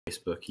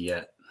Facebook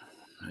yet.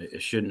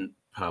 It shouldn't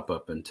pop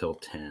up until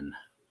 10.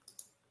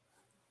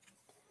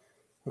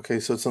 Okay,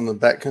 so it's on the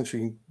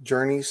Backcountry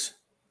Journeys,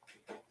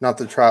 not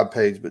the tribe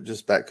page, but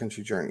just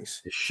Backcountry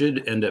Journeys. It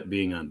should end up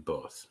being on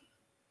both.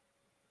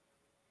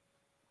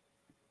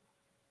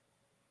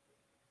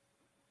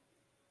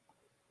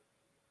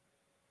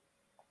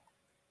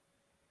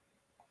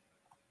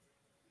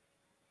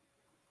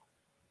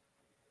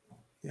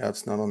 Yeah,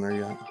 it's not on there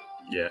yet.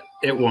 Yeah,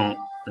 it won't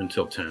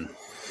until 10.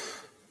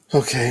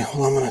 Okay,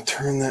 well, I'm going to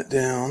turn that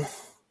down.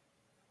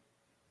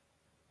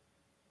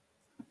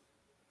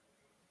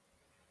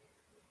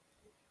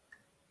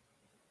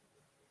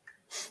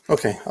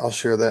 Okay, I'll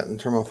share that and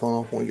turn my phone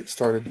off when we get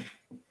started.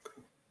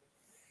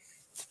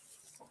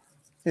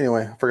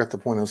 Anyway, I forgot the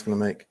point I was going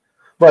to make.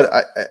 But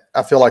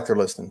I feel like they're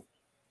listening.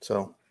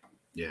 So.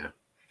 Yeah.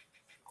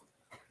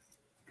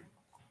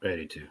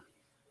 Ready to.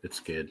 It's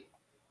good.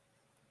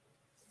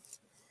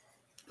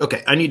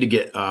 Okay, I need to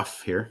get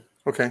off here.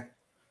 Okay.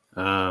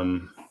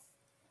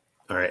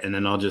 All right, and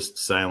then I'll just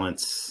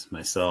silence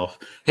myself.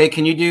 Hey,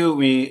 can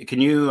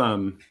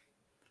you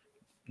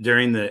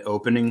during the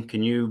opening,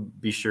 can you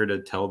be sure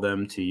to tell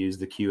them to use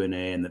the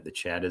Q&A and that the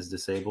chat is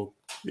disabled?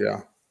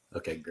 Yeah.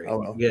 Okay, great.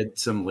 Oh, we had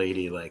some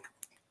lady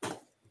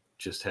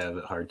just have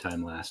a hard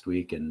time last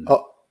week, and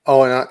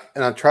and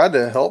I tried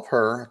to help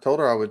her. I told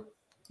her I would,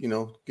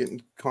 get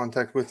in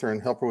contact with her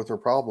and help her with her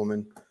problem,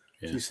 and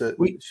she said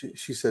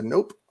she said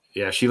nope.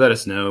 Yeah, she let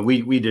us know.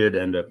 We did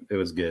end up. It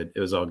was good. It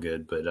was all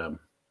good, but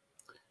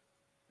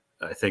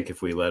I think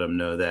if we let them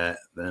know that,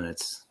 then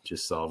it's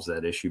just solves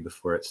that issue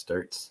before it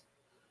starts.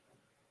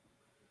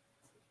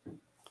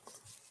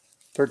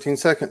 13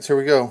 seconds. Here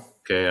we go.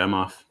 Okay, I'm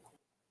off.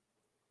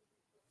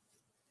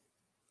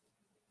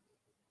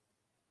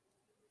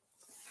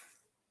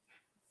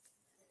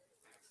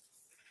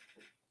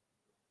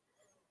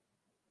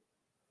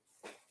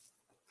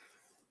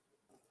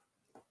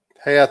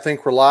 Hey, I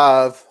think we're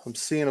live. I'm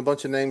seeing a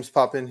bunch of names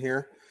pop in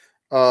here.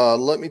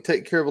 Let me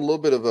take care of a little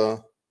bit of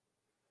a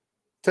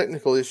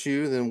technical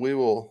issue, then we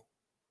will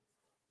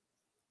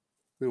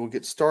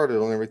get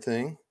started on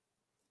everything.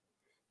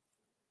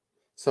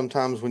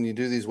 Sometimes when you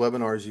do these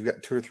webinars, you've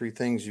got 2 or 3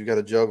 things you've got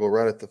to juggle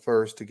right at the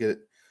first to get it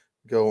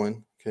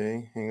going.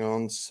 Okay, hang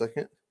on a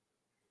second.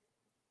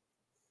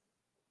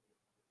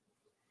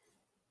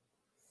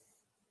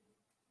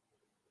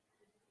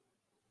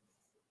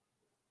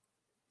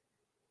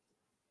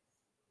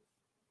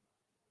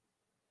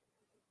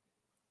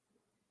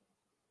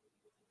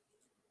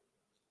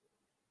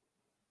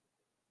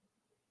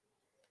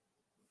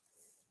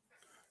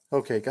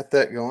 Okay, got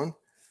that going.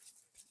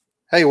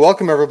 Hey,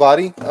 welcome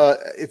everybody.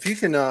 If you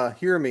can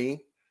hear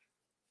me,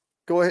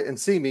 go ahead and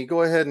see me.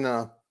 Go ahead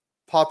and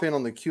pop in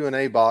on the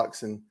Q&A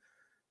box and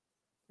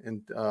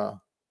let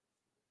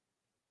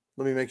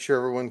me make sure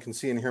everyone can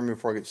see and hear me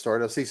before I get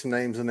started. I see some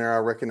names in there I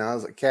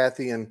recognize, like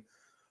Kathy and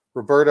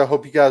Roberta.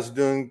 Hope you guys are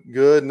doing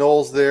good.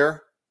 Noel's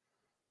there.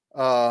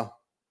 Got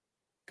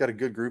a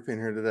good group in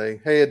here today.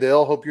 Hey,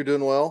 Adele. Hope you're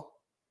doing well.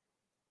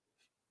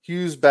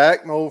 Hugh's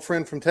back, my old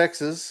friend from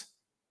Texas.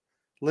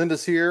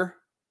 Linda's here.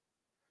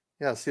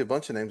 Yeah, I see a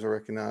bunch of names I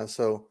recognize.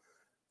 So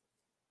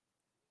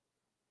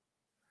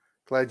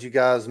glad you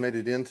guys made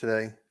it in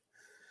today.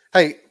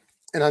 Hey,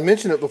 and I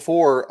mentioned it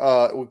before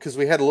because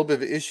we had a little bit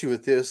of an issue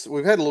with this.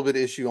 We've had a little bit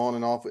of issue on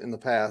and off in the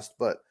past,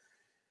 but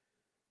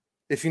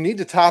if you need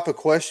to type a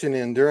question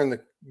in during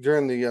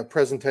the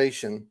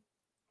presentation,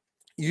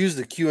 use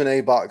the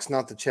Q&A box,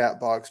 not the chat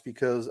box,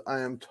 because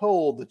I am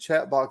told the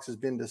chat box has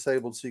been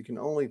disabled, so you can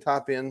only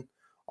type in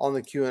on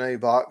the Q&A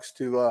box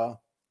to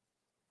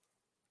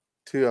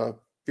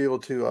be able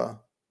to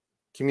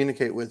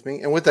communicate with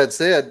me. And with that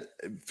said,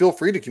 feel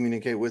free to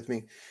communicate with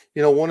me.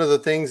 One of the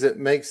things that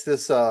makes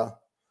this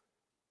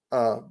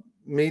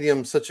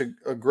medium such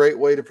a great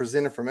way to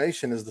present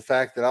information is the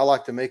fact that I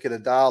like to make it a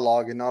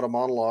dialogue and not a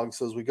monologue.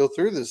 So as we go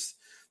through this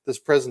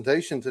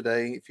presentation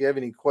today, if you have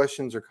any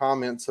questions or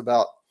comments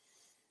about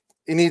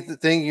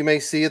anything you may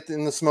see it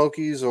in the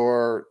Smokies,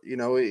 or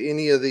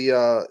any of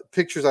the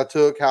pictures I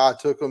took, how I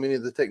took them, any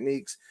of the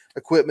techniques,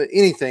 equipment,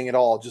 anything at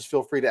all, just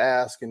feel free to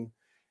ask, and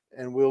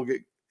we'll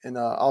get, and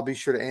I'll be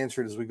sure to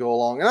answer it as we go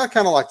along. And I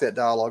kind of like that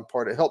dialogue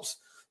part. It helps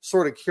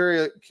sort of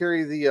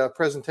carry the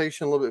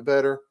presentation a little bit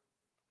better,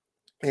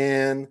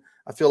 and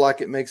I feel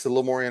like it makes it a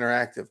little more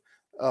interactive.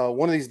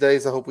 One of these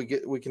days, I hope we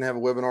can have a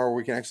webinar where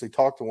we can actually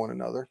talk to one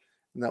another,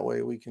 and that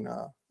way we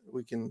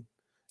can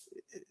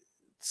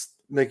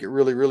make it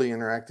really, really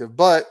interactive.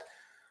 But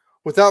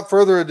without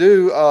further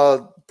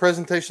ado,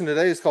 presentation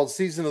today is called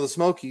Seasons of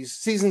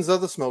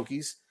the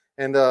Smokies.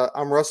 And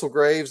I'm Russell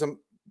Graves. I'm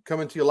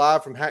coming to you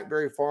live from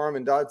Hackberry Farm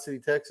in Dodge City,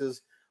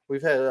 Texas.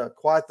 We've had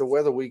quite the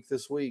weather week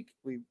this week.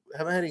 We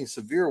haven't had any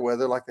severe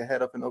weather like they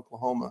had up in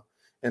Oklahoma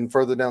and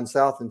further down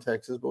south in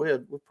Texas, but we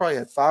probably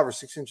had 5 or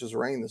 6 inches of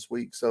rain this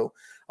week. So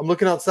I'm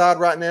looking outside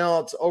right now.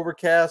 It's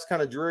overcast,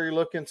 kind of dreary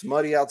looking. It's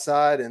muddy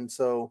outside. And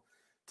so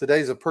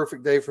today's a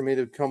perfect day for me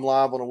to come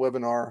live on a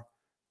webinar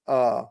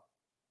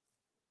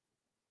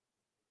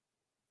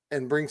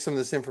and bring some of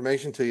this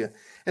information to you.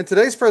 And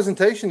today's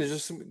presentation is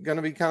just going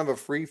to be kind of a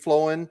free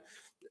flowing,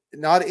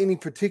 not any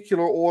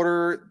particular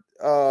order,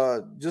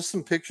 just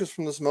some pictures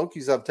from the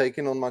Smokies I've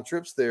taken on my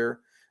trips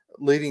there,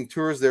 leading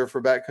tours there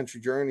for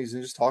backcountry journeys,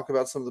 and just talk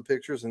about some of the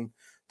pictures and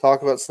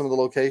talk about some of the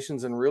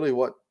locations and really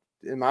what,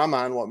 in my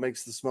mind, what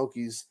makes the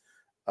Smokies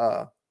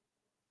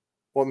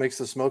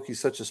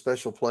such a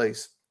special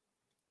place.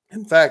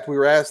 In fact, we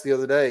were asked the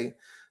other day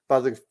by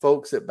the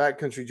folks at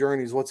Backcountry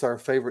Journeys, what's our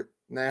favorite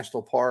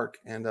national park?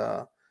 And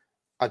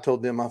I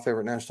told them my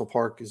favorite national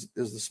park is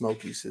the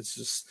Smokies.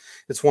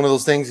 It's one of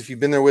those things, if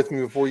you've been there with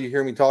me before, you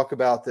hear me talk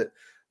about that.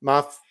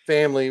 My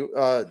family,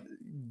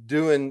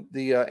 doing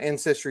the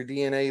ancestry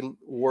DNA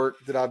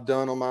work that I've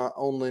done on my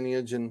own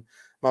lineage, and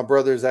my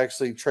brothers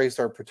actually traced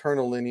our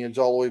paternal lineage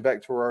all the way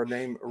back to where our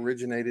name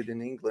originated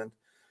in England.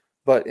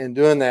 But in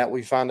doing that,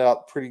 we found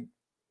out pretty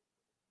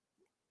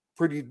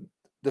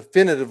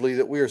definitively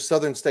that we are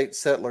Southern state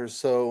settlers.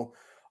 So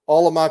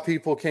all of my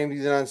people came to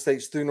the United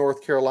States through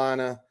North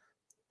Carolina,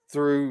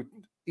 through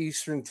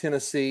Eastern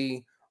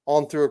Tennessee,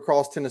 on through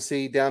across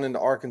Tennessee, down into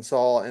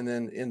Arkansas, and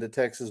then into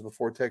Texas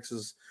before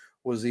Texas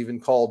was even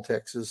called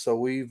Texas. So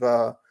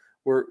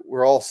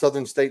we're all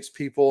Southern states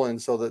people,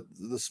 and so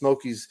the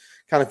Smokies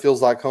kind of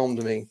feels like home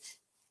to me.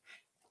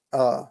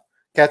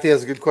 Kathy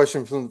has a good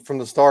question from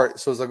the start.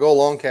 So as I go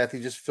along,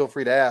 Kathy, just feel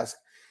free to ask.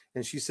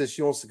 And she says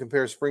she wants to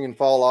compare spring and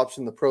fall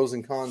option, the pros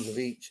and cons of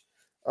each.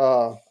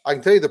 I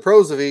can tell you the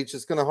pros of each.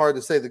 It's kind of hard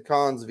to say the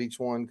cons of each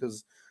one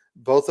because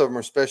both of them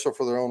are special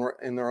for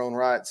in their own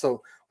right.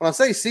 So when I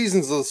say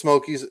seasons of the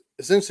Smokies,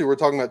 essentially we're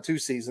talking about two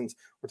seasons.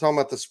 We're talking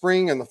about the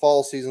spring and the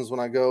fall seasons when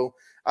I go.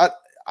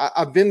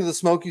 I've been to the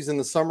Smokies in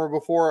the summer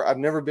before. I've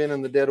never been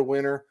in the dead of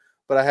winter,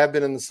 but I have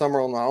been in the summer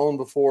on my own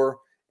before.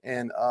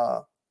 And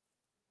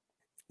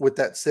with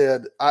that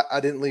said, I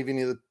didn't leave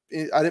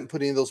I didn't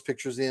put any of those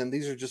pictures in.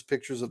 These are just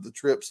pictures of the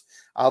trips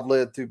I've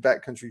led through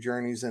backcountry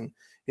journeys. And,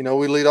 you know,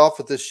 we lead off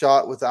with this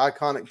shot with the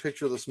iconic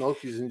picture of the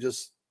Smokies and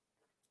just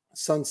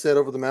sunset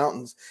over the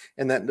mountains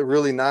and that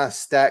really nice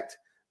stacked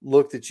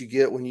look that you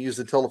get when you use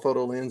the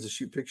telephoto lens to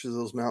shoot pictures of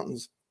those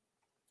mountains.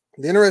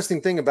 The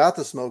interesting thing about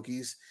the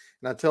Smokies,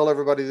 and I tell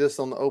everybody this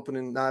on the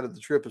opening night of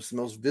the trip, it's the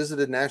most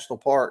visited national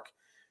park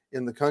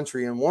in the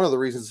country. And one of the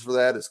reasons for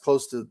that is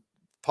close to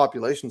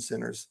population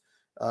centers.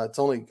 It's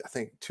only, I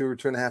think, 2 or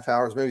 2.5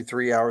 hours, maybe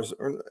 3 hours,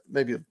 or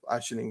maybe I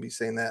shouldn't even be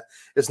saying that.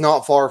 It's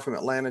not far from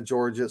Atlanta,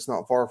 Georgia. It's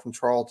not far from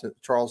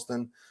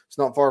Charleston. It's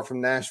not far from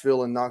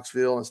Nashville and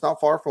Knoxville. And it's not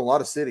far from a lot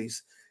of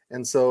cities.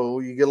 And so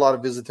you get a lot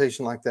of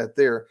visitation like that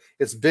there.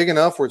 It's big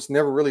enough where it's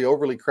never really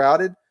overly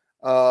crowded,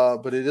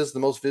 but it is the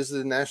most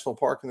visited national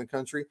park in the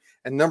country.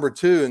 And number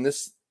two, and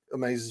this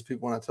amazes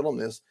people when I tell them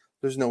this,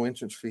 there's no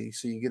entrance fee.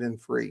 So you get in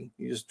free.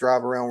 You just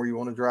drive around where you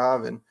want to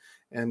drive, and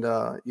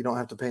you don't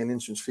have to pay an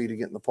entrance fee to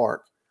get in the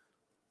park.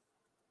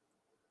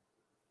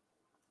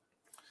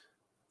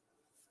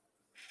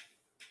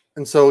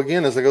 And so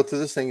again, as I go through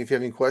this thing, if you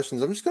have any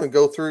questions, I'm just going to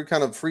go through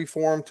kind of free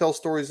form, tell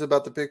stories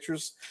about the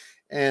pictures.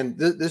 And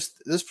this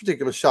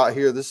particular shot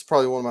here, this is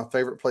probably one of my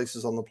favorite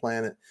places on the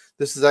planet.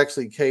 This is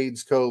actually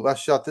Cades Cove. I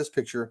shot this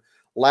picture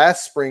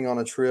last spring on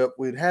a trip.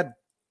 We'd had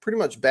pretty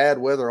much bad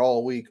weather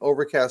all week,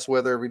 overcast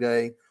weather every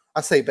day. I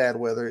say bad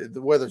weather.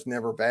 The weather's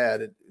never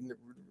bad. It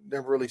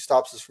never really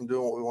stops us from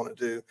doing what we want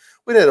to do.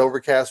 We'd had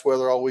overcast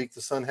weather all week.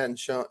 The sun hadn't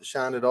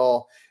shined at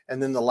all.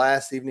 And then the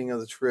last evening of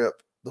the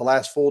trip, the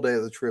last full day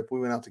of the trip, we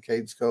went out to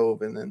Cades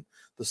Cove, and then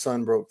the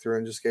sun broke through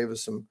and just gave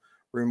us some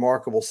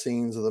remarkable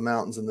scenes of the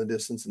mountains in the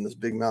distance in this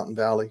big mountain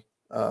valley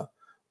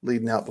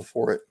leading out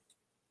before it.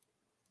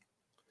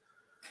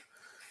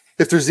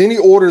 If there's any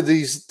order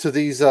to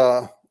these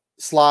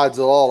slides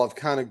at all, I've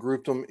kind of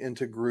grouped them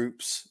into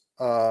groups.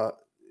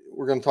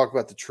 We're going to talk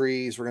about the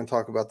trees. We're going to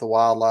talk about the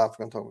wildlife.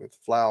 We're going to talk about the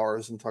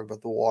flowers and talk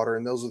about the water.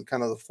 And those are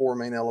kind of the four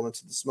main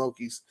elements of the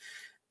Smokies.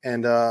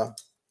 And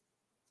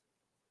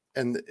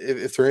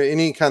if there are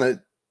any kind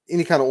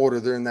of order,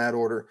 they're in that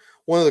order.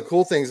 One of the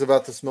cool things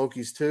about the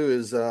Smokies too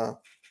is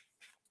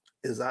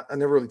I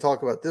never really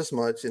talk about this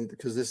much, and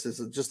because this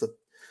is just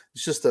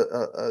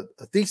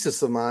a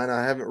thesis of mine,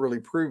 I haven't really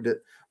proved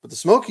it. But the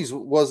Smokies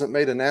wasn't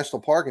made a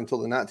national park until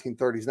the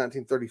 1930s.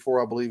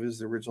 1934, I believe, is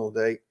the original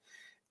date.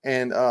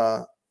 And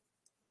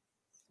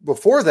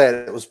before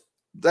that,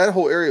 that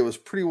whole area was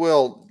pretty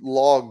well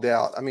logged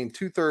out. I mean,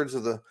 2/3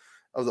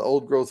 of the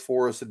old growth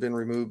forest had been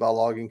removed by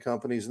logging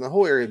companies, and the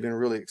whole area had been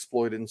really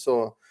exploited. And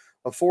so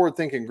a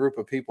forward-thinking group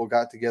of people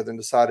got together and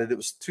decided it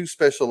was too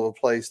special of a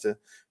place to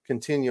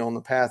continue on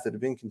the path that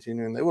had been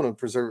continuing. They wanted to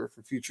preserve it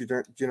for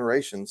future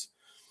generations.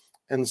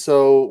 And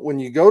so when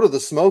you go to the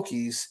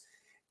Smokies,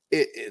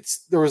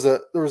 there was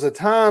a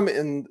time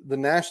in the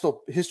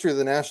national history of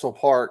the national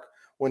park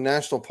when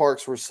national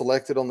parks were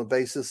selected on the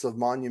basis of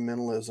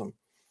monumentalism.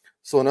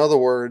 So in other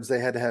words, they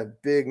had to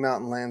have big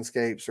mountain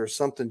landscapes or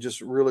something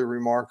just really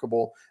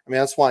remarkable. I mean,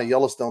 that's why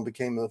Yellowstone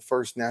became the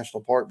first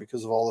national park,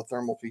 because of all the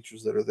thermal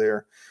features that are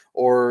there,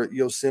 or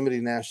Yosemite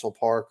National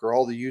Park, or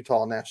all the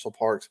Utah national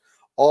parks,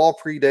 all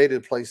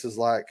predated places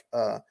like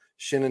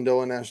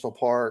Shenandoah National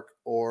Park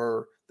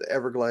or the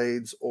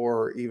Everglades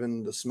or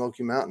even the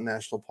Smoky Mountain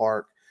National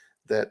Park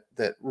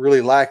that really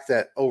lack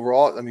that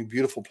overall. I mean,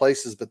 beautiful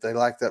places, but they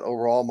lack that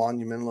overall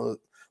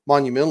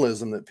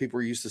monumentalism that people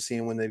are used to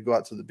seeing when they go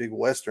out to the big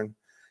Western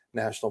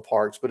national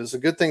parks. But it's a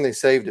good thing they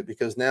saved it,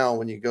 because now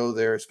when you go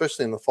there,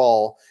 especially in the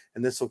fall,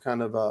 and this will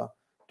kind of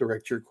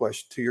direct your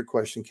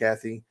question,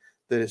 Kathy,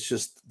 that it's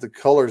just the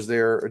colors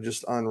there are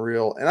just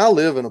unreal. And I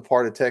live in a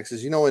part of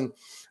Texas, and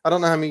I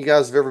don't know how many of you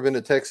guys have ever been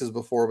to Texas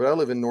before, but I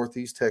live in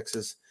Northeast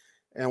Texas.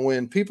 And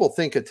when people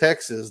think of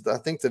Texas, I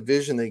think the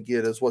vision they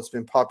get is what's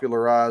been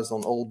popularized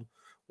on old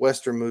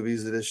Western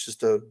movies, that it's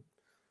just a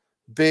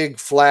big,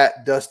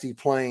 flat, dusty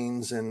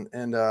plains, and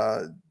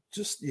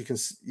just you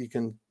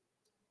can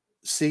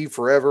see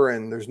forever,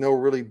 and there's no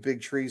really big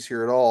trees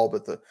here at all.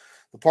 But the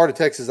part of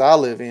Texas I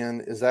live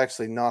in is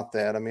actually not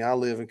that. I mean, I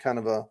live in kind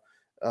of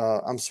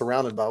I'm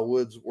surrounded by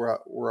woods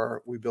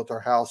where we built our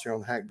house here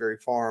on Hackberry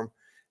Farm,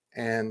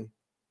 and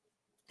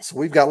so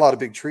we've got a lot of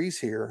big trees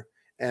here.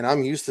 And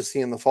I'm used to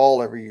seeing the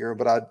fall every year,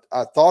 but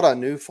I thought I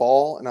knew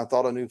fall, and I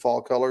thought I knew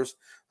fall colors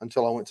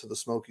until I went to the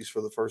Smokies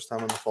for the first time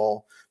in the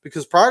fall.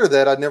 Because prior to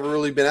that, I'd never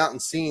really been out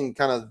and seen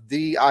kind of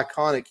the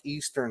iconic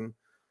Eastern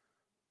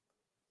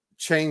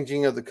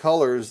changing of the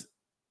colors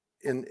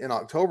in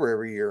October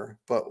every year.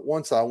 But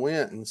once I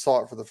went and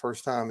saw it for the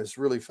first time, it's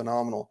really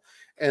phenomenal.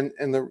 And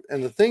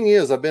the thing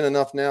is, I've been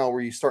enough now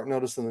where you start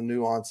noticing the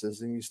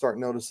nuances, and you start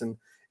noticing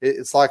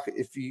it's like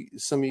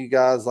some of you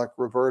guys like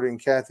Roberta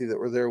and Kathy that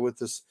were there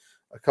with us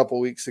a couple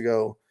of weeks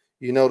ago,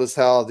 you notice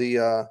how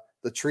the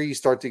trees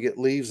start to get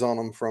leaves on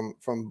them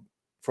from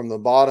the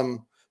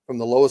bottom, from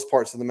the lowest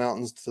parts of the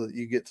mountains to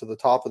you get to the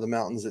top of the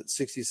mountains at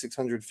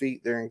 6,600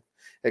 feet there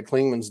at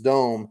Klingman's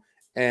Dome,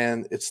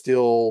 and it's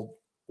still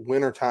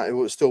wintertime. It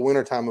was still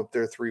wintertime up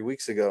there 3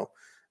 weeks ago,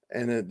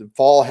 and the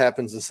fall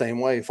happens the same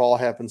way. Fall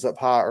happens up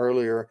high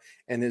earlier,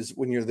 and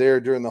when you're there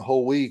during the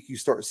whole week, you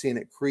start seeing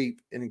it creep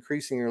and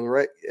increasing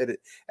rate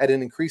at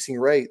an increasing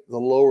rate. The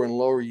lower and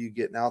lower you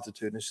get in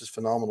altitude, and it's just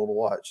phenomenal to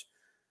watch.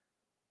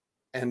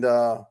 And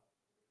I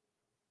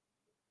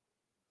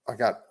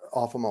got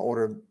off of my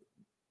order,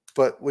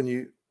 but when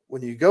you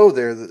go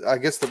there, I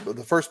guess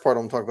the first part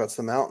I'm talking about is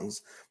the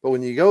mountains. But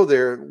when you go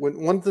there,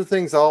 one of the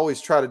things I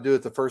always try to do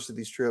at the first of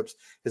these trips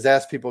is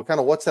ask people kind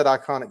of what's that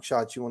iconic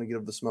shot you want to get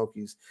of the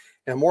Smokies.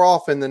 And more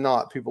often than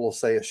not, people will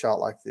say a shot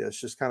like this,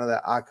 just kind of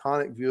that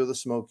iconic view of the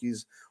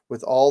Smokies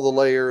with all the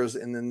layers,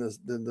 and then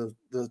the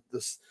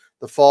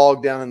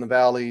fog down in the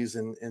valleys,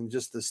 and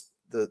just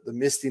the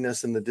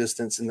mistiness in the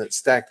distance, and that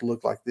stacked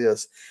look like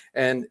this.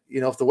 And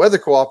if the weather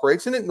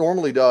cooperates, and it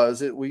normally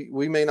does,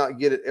 we may not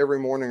get it every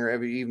morning or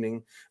every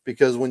evening,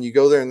 because when you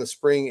go there in the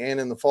spring and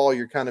in the fall,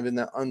 you're kind of in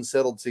that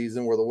unsettled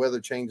season where the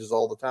weather changes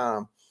all the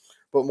time.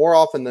 But more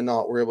often than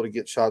not, we're able to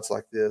get shots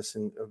like this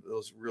and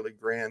those really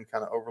grand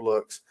kind of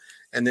overlooks.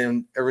 And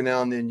then every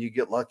now and then you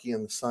get lucky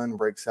and the sun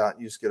breaks out,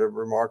 and you just get a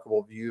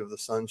remarkable view of the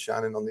sun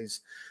shining on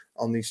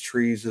these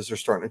trees as they're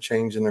starting to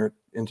change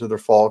into their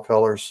fall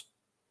colors.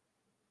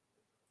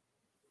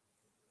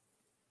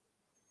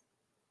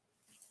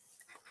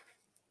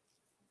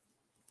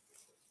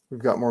 We've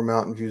got more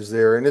mountain views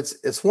there, and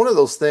it's one of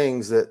those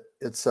things that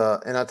it's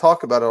and I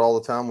talk about it all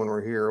the time when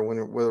we're here,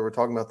 whether we're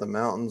talking about the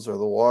mountains or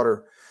the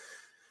water.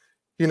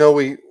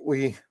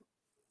 We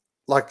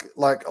like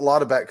a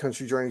lot of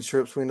backcountry journey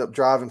trips, we end up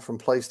driving from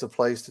place to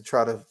place to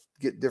try to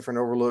get different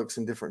overlooks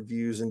and different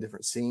views and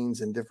different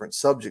scenes and different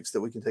subjects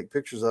that we can take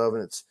pictures of,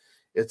 and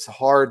it's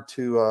hard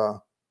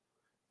to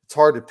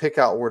pick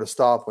out where to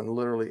stop when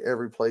literally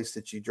every place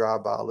that you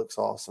drive by looks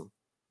awesome.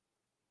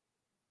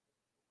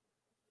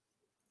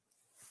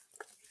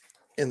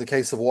 In the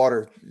case of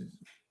water,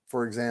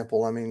 for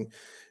example, I mean,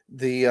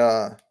 you've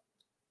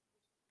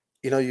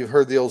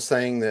heard the old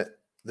saying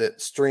that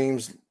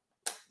streams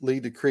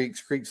lead to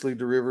creeks, creeks lead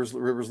to rivers,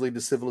 rivers lead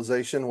to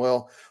civilization.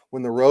 Well,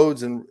 when the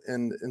roads and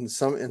in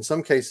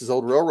some cases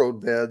old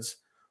railroad beds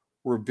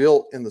were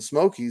built in the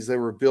Smokies, they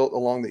were built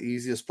along the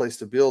easiest place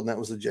to build, and that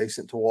was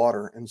adjacent to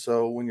water. And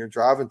so when you're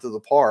driving through the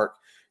park,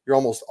 you're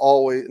almost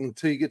always,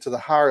 until you get to the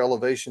higher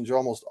elevations, you're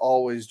almost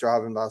always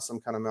driving by some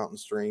kind of mountain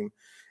stream.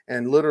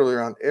 And literally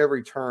around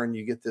every turn,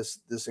 you get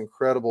these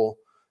incredible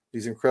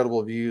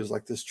views,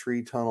 like this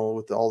tree tunnel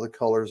with all the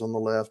colors on the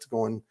left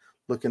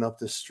looking up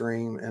this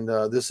stream. And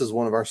this is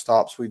one of our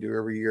stops we do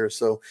every year.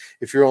 So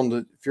if you're on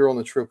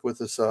the trip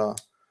with us,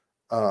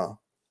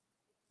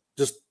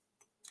 just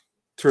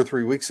 2 or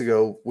 3 weeks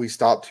ago, we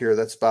stopped here.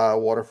 That's by a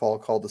waterfall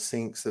called the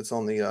Sinks. That's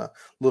on the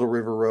Little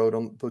River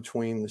Road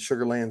between the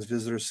Sugar Lands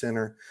Visitor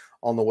Center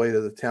on the way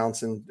to the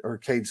Townsend or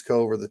Cades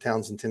Cove or the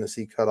Townsend,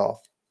 Tennessee cutoff.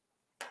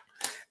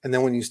 And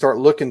then when you start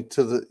looking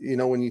to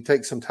when you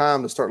take some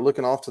time to start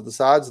looking off to the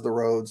sides of the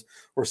roads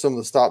or some of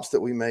the stops that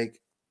we make,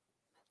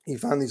 you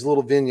find these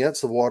little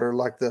vignettes of water,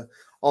 like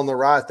on the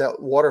right, that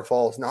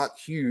waterfall is not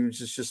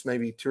huge. It's just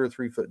maybe 2 or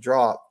 3 foot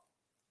drop.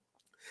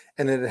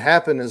 And it had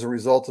happened as a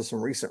result of some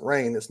recent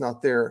rain. It's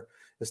not there.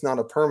 It's not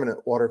a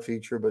permanent water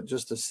feature, but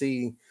just to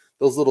see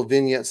those little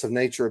vignettes of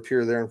nature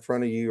appear there in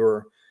front of you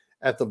or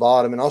at the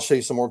bottom. And I'll show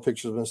you some more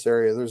pictures of this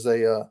area. There's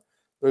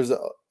there's an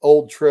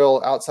old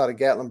trail outside of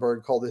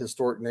Gatlinburg called the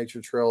Historic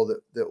Nature Trail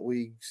that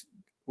we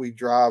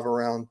drive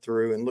around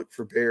through and look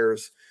for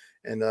bears.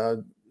 And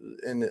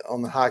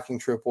on the hiking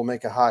trip, we'll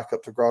make a hike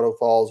up to Grotto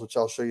Falls, which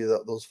I'll show you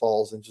those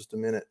falls in just a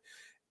minute.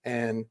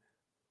 And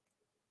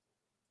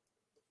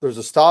there's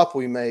a stop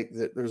we make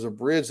that there's a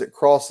bridge that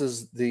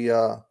crosses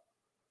the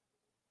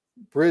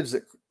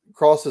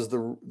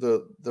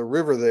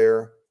river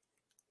there.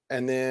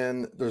 And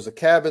then there's a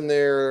cabin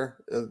there,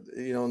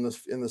 you know,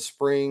 in the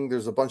spring,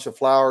 there's a bunch of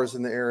flowers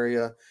in the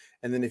area.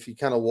 And then if you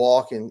kind of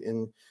walk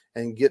and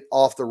get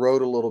off the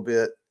road a little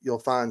bit, you'll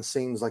find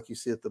scenes like you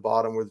see at the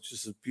bottom where it's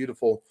just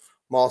beautiful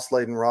moss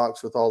laden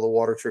rocks with all the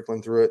water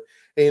trickling through it.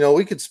 And, you know,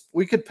 we could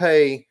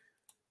pay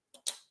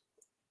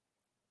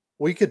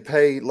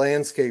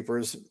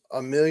landscapers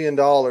 $1 million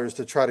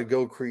to try to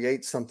go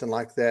create something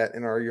like that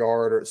in our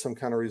yard or at some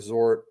kind of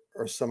resort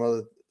or some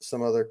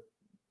other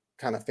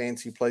kind of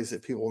fancy place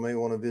that people may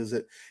want to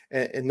visit.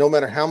 And no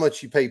matter how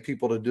much you pay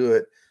people to do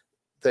it,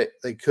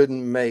 they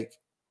couldn't make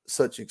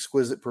such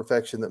exquisite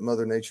perfection that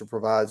Mother Nature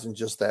provides in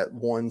just that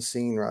one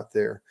scene right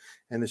there.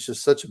 And it's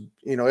just such a,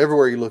 you know,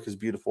 everywhere you look is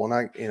beautiful. And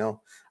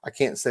I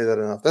can't say that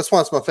enough. That's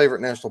why it's my favorite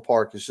national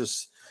park. It's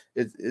just,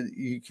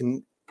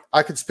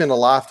 I could spend a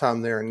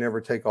lifetime there and never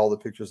take all the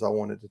pictures I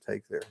wanted to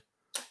take there.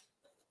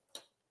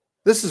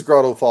 This is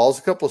Grotto Falls,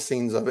 a couple of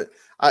scenes of it.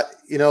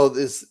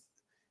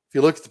 If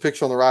you look at the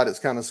picture on the right, it's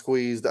kind of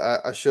squeezed.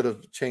 I should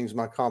have changed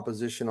my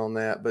composition on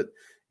that. But,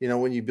 you know,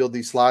 when you build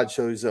these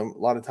slideshows, a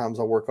lot of times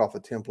I work off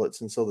of templates.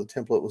 And so the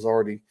template was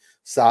already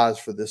sized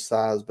for this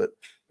size. But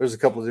there's a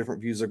couple of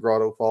different views of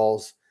Grotto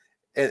Falls.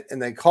 And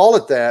they call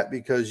it that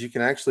because you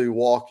can actually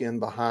walk in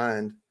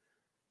behind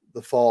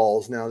the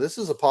falls. Now, this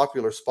is a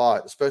popular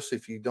spot, especially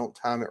if you don't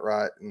time it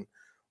right. And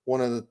one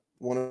of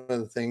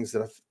the things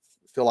that I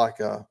feel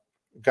like I've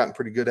gotten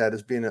pretty good at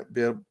is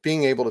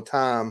being able to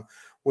time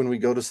when we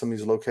go to some of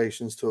these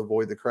locations to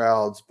avoid the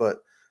crowds. But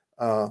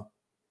a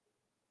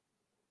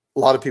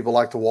lot of people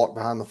like to walk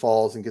behind the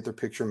falls and get their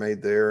picture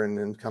made there and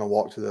then kind of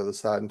walk to the other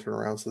side and turn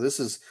around. So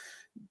this is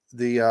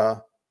the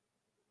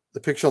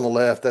picture on the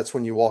left. That's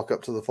when you walk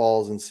up to the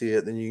falls and see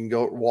it. Then you can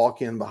go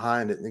walk in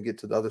behind it and get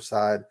to the other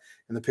side.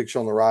 And the picture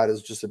on the right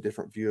is just a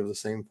different view of the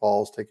same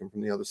falls taken from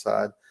the other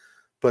side.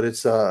 But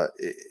it's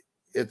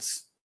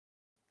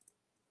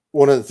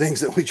one of the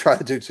things that we try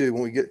to do too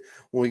when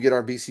we get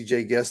our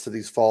BCJ guests to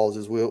these falls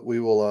is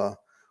we'll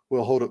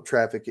hold up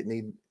traffic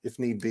if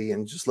need be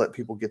and just let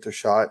people get their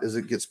shot as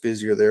it gets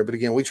busier there. But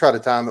again, we try to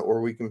time it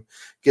where we can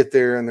get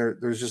there and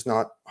there's just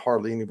not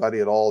hardly anybody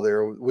at all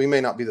there. We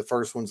may not be the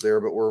first ones there,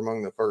 but we're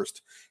among the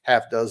first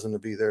half dozen to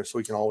be there, so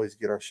we can always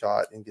get our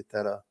shot and get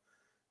that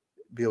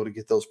be able to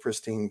get those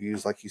pristine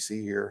views like you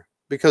see here.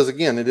 Because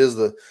again, it is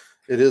the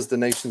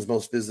nation's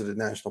most visited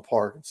national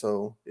park. And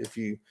so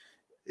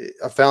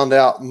I found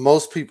out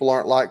most people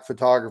aren't like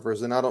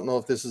photographers, and I don't know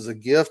if this is a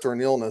gift or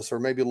an illness or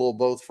maybe a little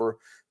both for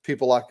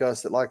people like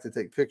us that like to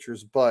take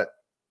pictures, but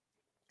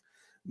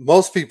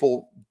most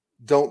people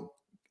don't,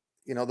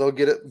 you know, they'll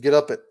get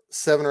up at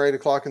 7 or 8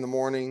 o'clock in the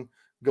morning,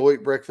 go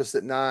eat breakfast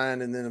at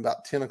 9, and then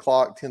about 10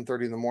 o'clock,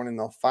 10:30 in the morning,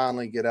 they'll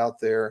finally get out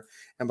there.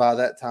 And by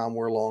that time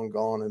we're long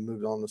gone and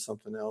moved on to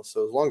something else.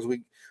 So as long as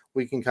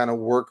we can kind of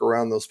work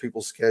around those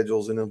people's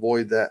schedules and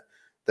avoid that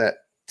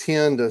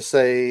 10 to,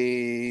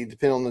 say,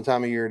 depending on the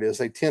time of year it is,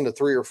 say 10 to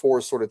 3 or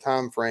 4 sort of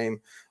time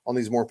frame on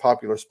these more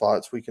popular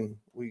spots, we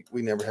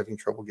never have any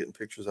trouble getting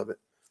pictures of it.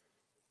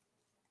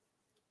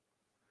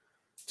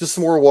 Just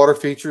some more water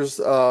features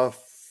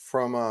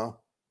from a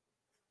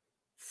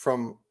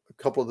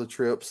couple of the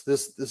trips.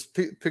 This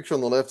picture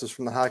on the left is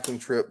from the hiking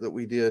trip that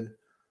we did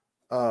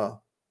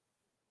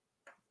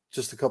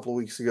just a couple of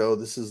weeks ago.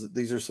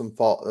 These are some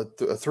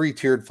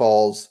three-tiered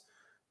falls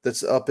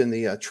that's up in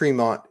the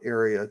Tremont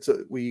area.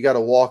 You got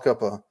to walk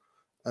up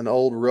an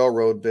old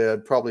railroad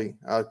bed, probably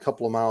a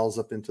couple of miles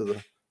up into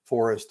the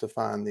forest to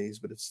find these,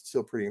 but it's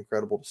still pretty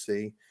incredible to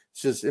see.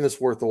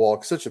 It's worth the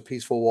walk. Such a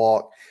peaceful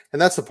walk,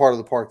 and that's the part of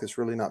the park that's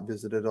really not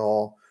visited at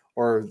all.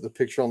 Or the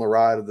picture on the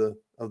right of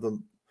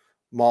the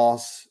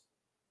moss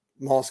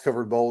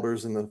covered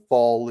boulders and the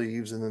fall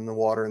leaves, and then the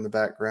water in the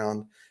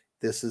background.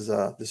 This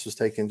was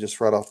taken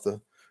just right off the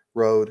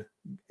road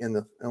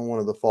in one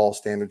of the fall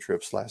standard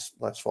trips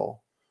last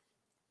fall.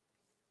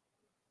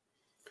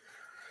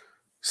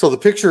 So the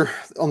picture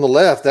on the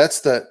left,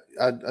 that's that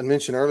I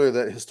mentioned earlier,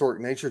 that historic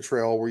nature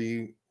trail where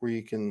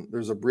you can,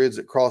 there's a bridge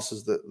that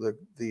crosses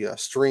the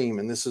stream,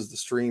 and this is the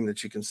stream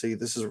that you can see.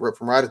 This is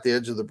from right at the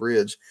edge of the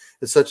bridge.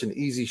 It's such an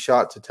easy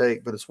shot to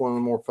take, but it's one of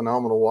the more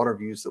phenomenal water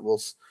views that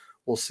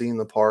we'll see in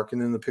the park.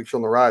 And then the picture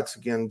on the right is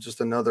again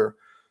just another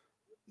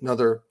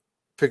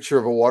picture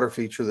of a water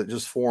feature that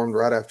just formed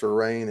right after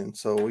rain, and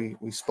so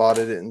we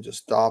spotted it and just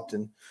stopped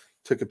and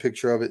took a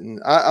picture of it.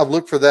 And I've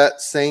looked for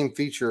that same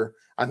feature.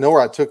 I know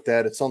where I took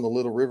that. It's on the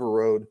Little River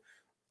Road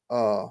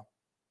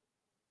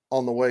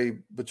on the way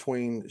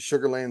between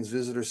Sugarlands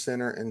Visitor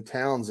Center and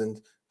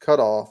Townsend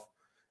Cutoff.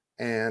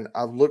 And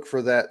I've looked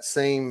for that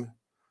same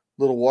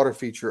little water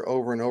feature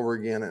over and over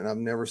again, and I've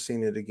never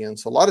seen it again.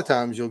 So a lot of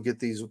times you'll get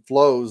these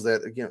flows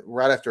that, again,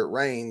 right after it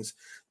rains,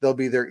 they'll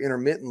be there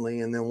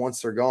intermittently, and then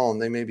once they're gone,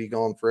 they may be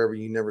gone forever.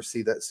 You never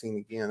see that scene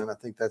again. And I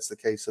think that's the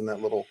case in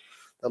that little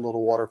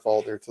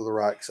waterfall there to the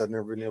right, because I've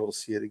never been able to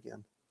see it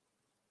again.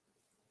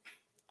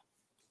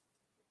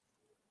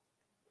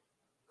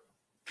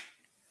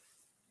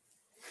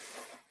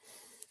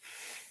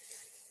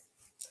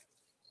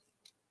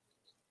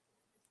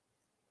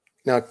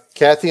 Now,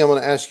 Kathy, I'm going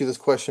to ask you this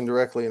question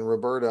directly, and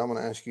Roberta, I'm going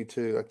to ask you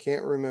too. I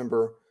can't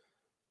remember.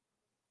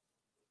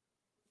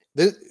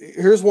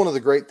 Here's one of the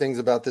great things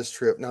about this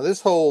trip. Now,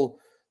 this whole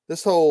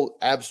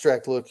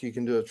abstract look you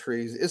can do of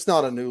trees, it's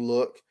not a new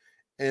look,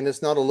 and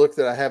it's not a look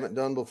that I haven't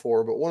done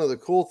before. But one of the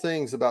cool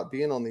things about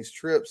being on these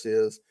trips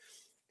is,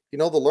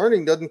 the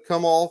learning doesn't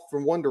come all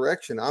from one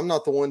direction. I'm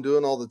not the one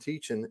doing all the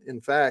teaching.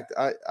 In fact,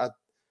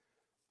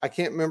 I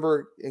can't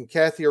remember, and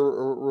Kathy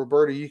or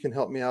Roberta, you can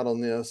help me out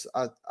on this.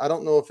 I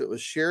don't know if it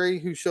was Sherry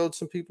who showed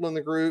some people in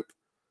the group,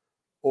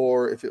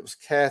 or if it was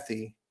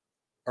Kathy,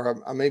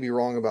 or I may be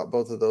wrong about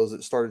both of those,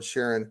 that started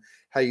sharing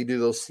how you do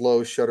those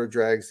slow shutter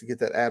drags to get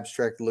that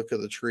abstract look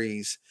of the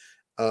trees,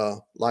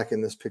 like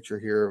in this picture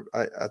here.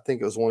 I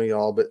think it was one of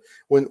y'all. But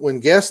when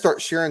guests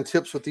start sharing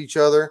tips with each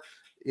other,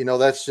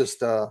 that's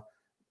just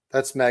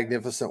that's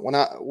magnificent. When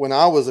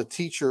I was a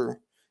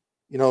teacher,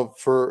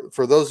 for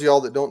those of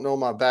y'all that don't know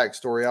my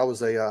backstory, I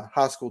was a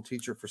high school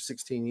teacher for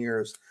 16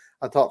 years.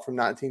 I taught from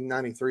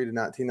 1993 to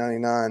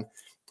 1999.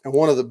 And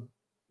one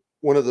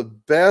of the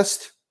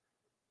best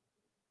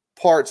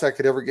parts I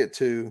could ever get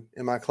to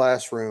in my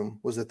classroom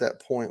was at that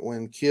point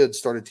when kids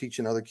started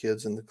teaching other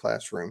kids in the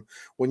classroom.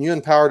 When you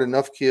empowered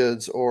enough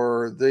kids,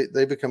 or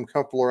they become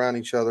comfortable around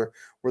each other,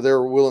 where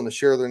they're willing to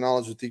share their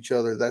knowledge with each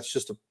other, that's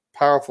just a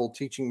powerful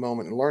teaching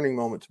moment and learning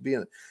moment to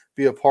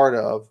be a part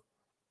of.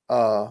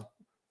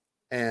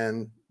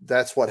 And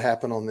that's what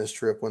happened on this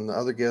trip, when the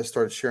other guests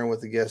started sharing with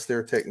the guests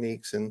their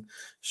techniques and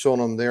showing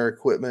them their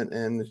equipment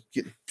and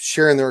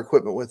sharing their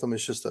equipment with them.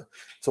 It's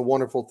a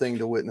wonderful thing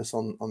to witness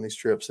on these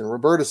trips. And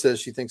Roberta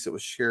says she thinks it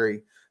was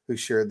Sherry who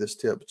shared this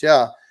tip. But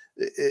yeah,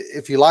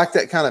 if you like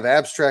that kind of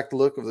abstract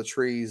look of the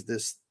trees,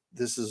 this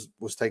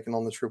was taken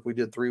on the trip we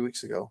did 3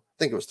 weeks ago. I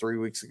think it was 3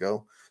 weeks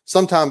ago,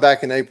 sometime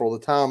back in April.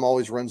 The time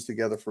always runs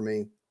together for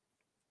me.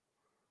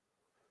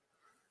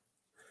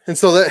 And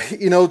so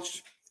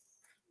that,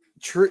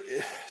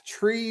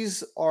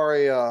 trees are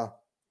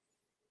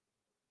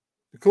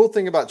the cool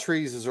thing about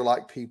trees is they're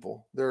like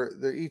people.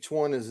 They're each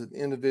one is an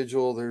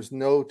individual. There's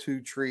no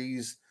two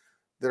trees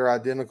that are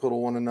identical to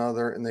one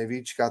another, and they've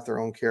each got their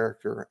own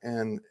character.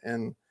 And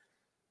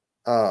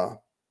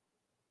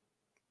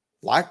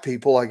like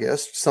people, I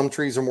guess some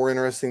trees are more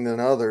interesting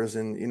than others.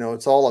 And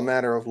it's all a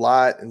matter of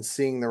light and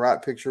seeing the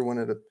right picture when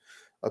it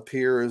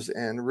appears,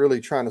 and really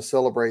trying to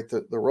celebrate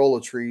the role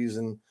of trees,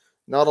 and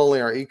not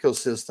only our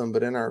ecosystem,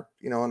 but in our,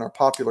 in our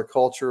popular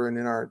culture, and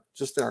in our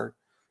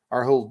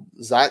whole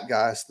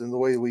zeitgeist and the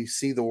way we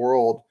see the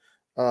world.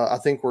 I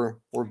think we're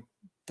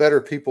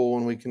better people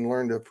when we can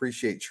learn to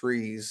appreciate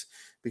trees,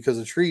 because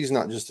a tree is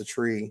not just a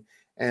tree.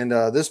 And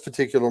this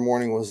particular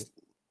morning was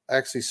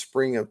actually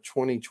spring of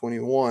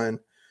 2021,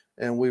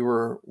 and we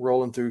were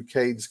rolling through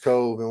Cades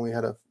Cove, and we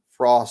had a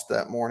frost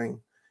that morning.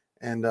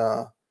 And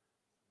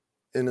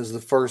as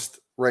the first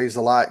rays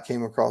of light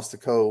came across the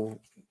cove,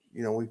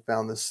 we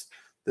found this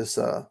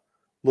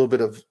little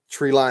bit of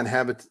tree line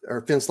habitat,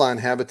 or fence line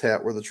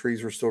habitat, where the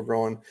trees were still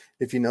growing.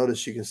 If you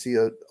notice, you can see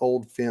an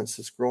old fence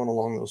that's growing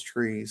along those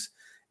trees,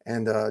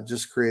 and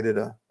just created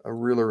a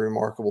really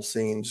remarkable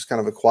scene, just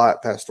kind of a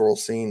quiet pastoral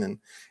scene.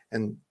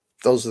 And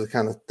those are the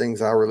kind of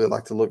things I really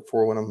like to look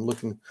for when I'm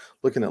looking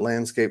at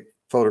landscape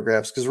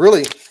photographs. Because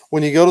really,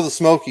 when you go to the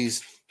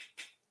Smokies,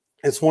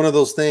 it's one of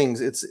those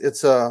things. It's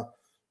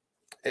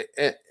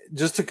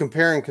just to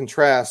compare and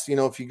contrast.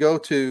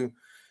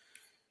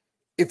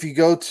 If you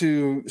go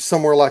to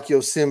somewhere like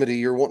Yosemite,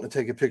 you're wanting to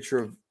take a picture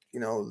of,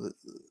 the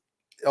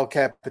El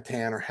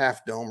Capitan or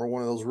Half Dome, or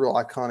one of those real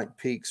iconic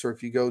peaks. Or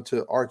if you go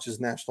to Arches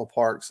National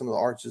Park, some of the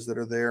arches that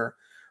are there,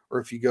 or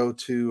if you go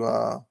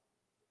to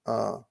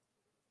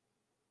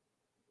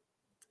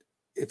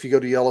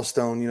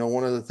Yellowstone,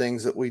 one of the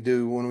things that we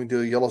do when we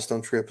do a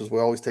Yellowstone trip is we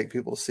always take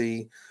people to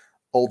see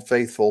Old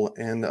Faithful,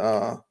 and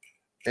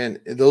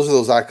those are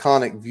those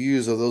iconic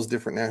views of those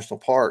different national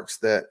parks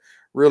that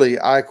really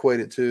I equate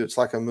it to. It's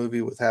like a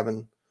movie with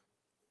having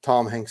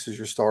Tom Hanks as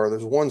your star.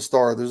 There's one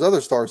star. There's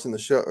other stars in the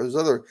show. There's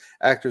other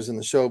actors in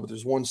the show, but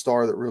there's one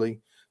star that really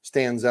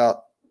stands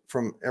out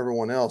from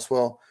everyone else.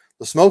 Well,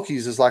 the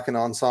Smokies is like an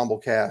ensemble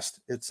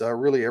cast. It's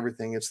really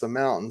everything. It's the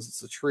mountains,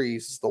 it's the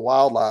trees, it's the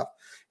wildlife,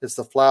 it's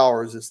the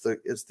flowers, it's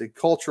the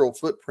cultural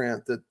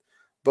footprint that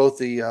both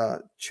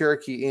the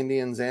Cherokee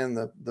Indians and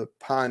the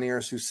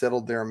pioneers who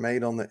settled there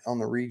made on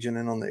the region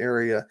and on the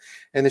area.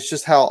 And it's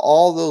just how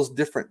all those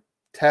different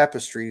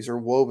tapestries are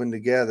woven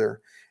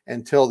together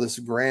and tell this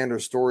grander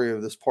story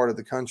of this part of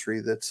the country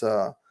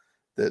that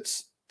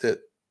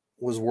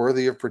was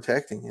worthy of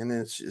protecting. And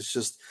it's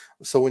just,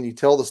 so when you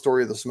tell the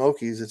story of the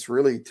Smokies, it's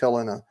really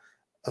telling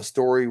a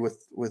story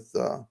with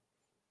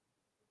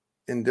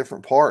in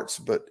different parts,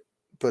 but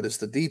it's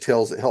the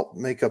details that help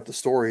make up the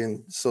story.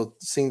 And so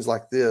scenes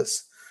like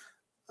this,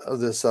 of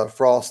this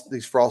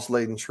these frost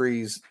laden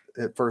trees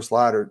at first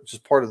light are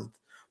just part of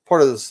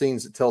the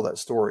scenes that tell that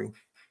story.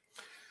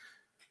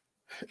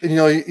 And, you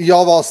know,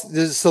 y'all also,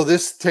 so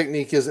this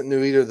technique isn't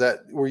new either,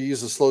 that where you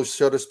use a slow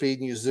shutter speed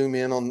and you zoom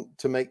in on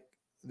to make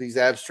these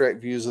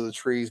abstract views of the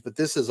trees. But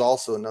this is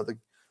also another,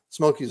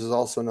 Smokies is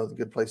also another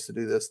good place to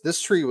do this.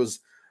 This tree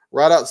was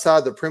right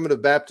outside the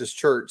Primitive Baptist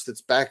Church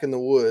that's back in the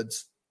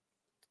woods.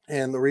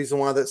 And the reason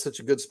why that's such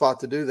a good spot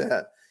to do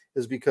that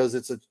is because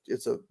it's a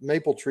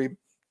maple tree.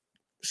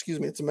 Excuse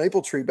me, it's a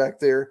maple tree back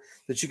there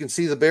that you can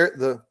see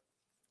the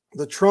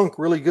trunk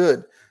really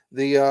good.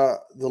 The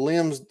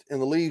limbs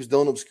and the leaves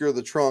don't obscure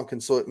the trunk,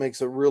 and so it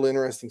makes a real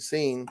interesting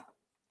scene.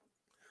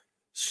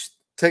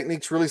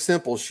 Technique's really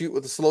simple. Shoot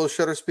with a slow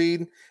shutter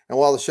speed, and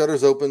while the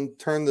shutter's open,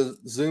 turn the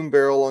zoom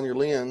barrel on your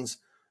lens,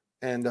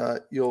 and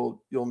you'll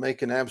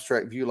make an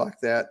abstract view like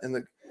that. And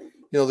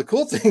the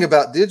cool thing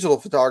about digital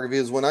photography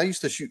is when I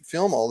used to shoot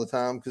film all the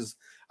time, because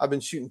I've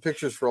been shooting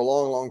pictures for a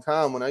long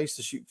time. When I used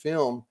to shoot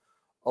film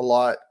a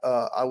lot,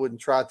 I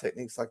wouldn't try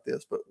techniques like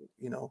this. But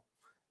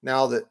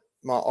now that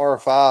my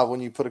R5, when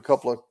you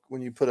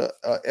put a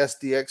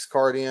SDX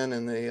card in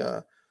and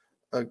a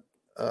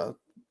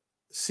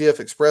CF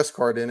Express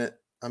card in it,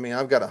 I mean,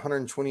 I've got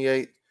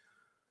 128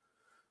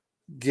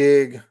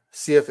 gig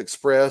CF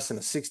Express and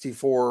a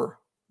 64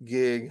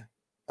 gig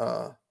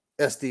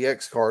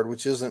SDX card,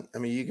 which isn't, I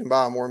mean, you can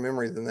buy more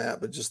memory than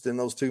that, but just in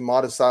those two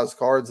modest sized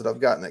cards that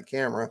I've got in that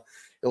camera,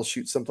 it'll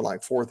shoot something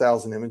like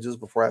 4,000 images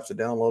before I have to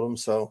download them.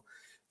 So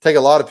take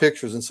a lot of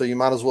pictures. And so you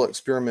might as well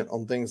experiment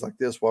on things like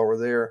this while we're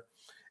there.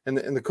 And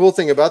the cool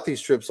thing about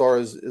these trips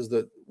is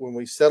that when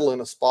we settle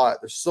in a spot,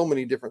 there's so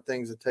many different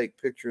things to take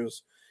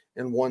pictures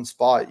in one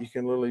spot. You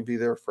can literally be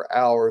there for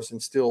hours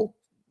and still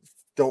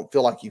don't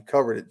feel like you've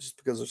covered it just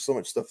because there's so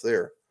much stuff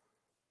there.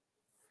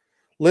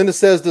 Linda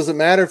says, does it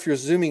matter if you're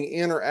zooming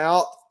in or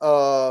out?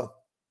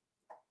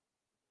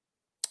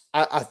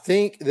 I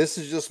think this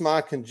is just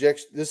my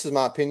conjecture. This is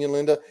my opinion,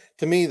 Linda.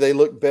 To me, they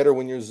look better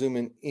when you're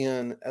zooming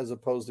in as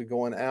opposed to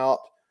going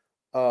out.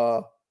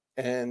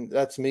 And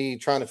that's me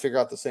trying to figure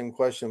out the same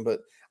question,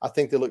 but I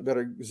think they look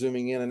better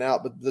zooming in and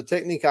out. But the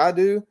technique I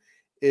do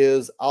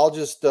is I'll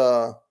just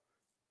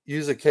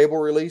use a cable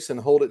release and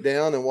hold it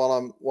down. And while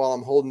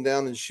I'm holding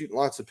down and shooting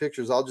lots of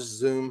pictures, I'll just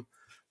zoom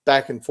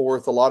back and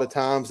forth a lot of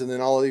times. And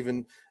then I'll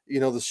even,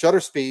 the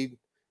shutter speed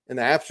and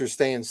the aperture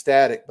staying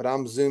static, but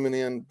I'm zooming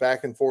in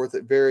back and forth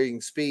at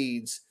varying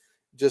speeds,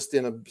 just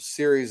in a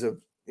series of,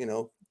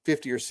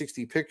 50 or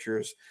 60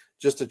 pictures,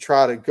 just to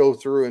try to go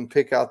through and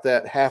pick out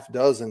that half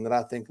dozen that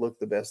I think look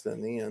the best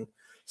in the end.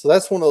 So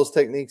that's one of those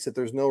techniques that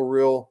there's no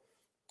real,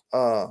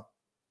 I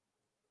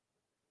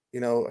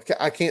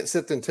can't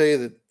sit there and tell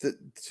you that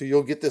so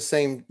you'll get the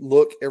same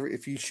look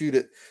if you shoot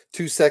it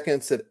 2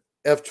 seconds at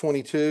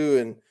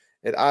f/22 and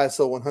at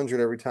ISO 100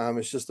 every time.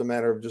 It's just a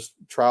matter of just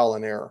trial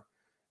and error.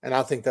 And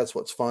I think that's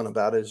what's fun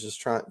about it, is just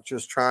trying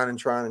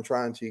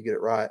until you get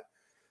it right.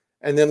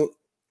 And then,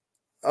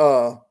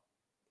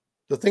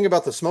 the thing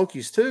about the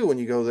Smokies too, when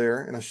you go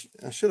there, and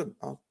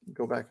I'll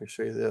go back and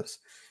show you this.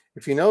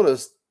 If you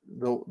notice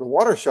the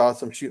water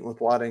shots, I'm shooting with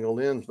wide angle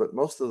lens, but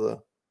most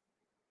of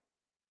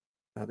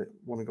I didn't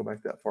want to go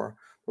back that far,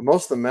 but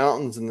most of the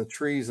mountains and the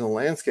trees and the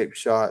landscape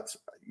shots,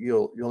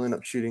 you'll end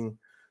up shooting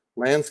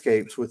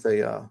landscapes with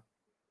a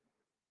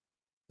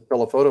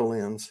telephoto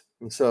lens.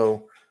 And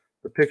so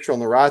the picture on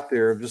the right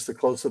there, just a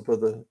close-up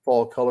of the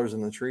fall colors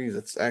in the trees,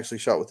 it's actually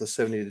shot with a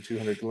 70 to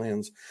 200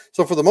 lens.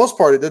 So for the most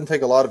part, it doesn't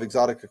take a lot of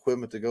exotic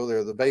equipment to go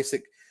there. The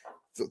basic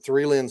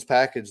 3-lens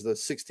package, the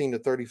 16 to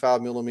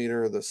 35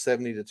 millimeter, the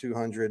 70 to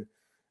 200.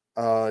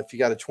 If you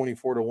got a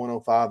 24 to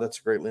 105, that's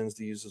a great lens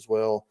to use as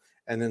well.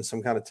 And then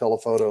some kind of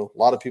telephoto. A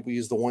lot of people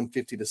use the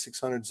 150 to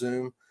 600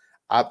 zoom.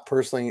 I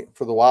personally,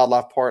 for the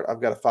wildlife part,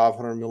 I've got a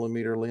 500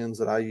 millimeter lens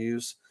that I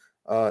use.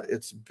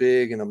 It's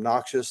big and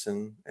obnoxious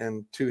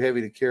and too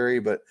heavy to carry,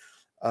 but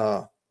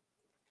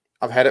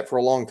I've had it for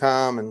a long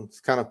time and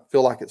kind of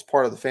feel like it's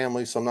part of the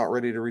family. So I'm not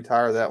ready to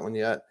retire that one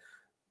yet.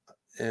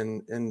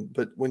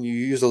 But when you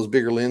use those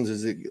bigger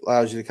lenses, it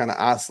allows you to kind of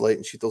isolate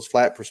and shoot those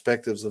flat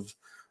perspectives of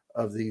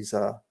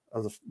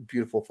the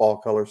beautiful fall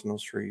colors in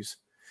those trees.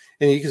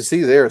 And you can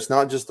see there, it's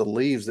not just the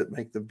leaves that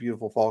make the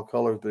beautiful fall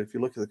colors, but if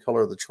you look at the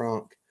color of the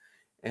trunk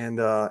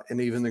and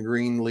even the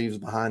green leaves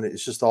behind it,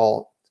 it's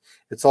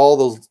all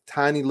those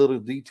tiny little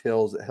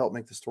details that help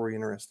make the story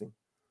interesting.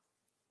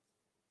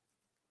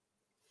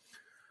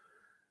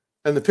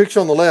 And the picture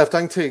on the left,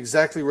 I can tell you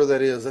exactly where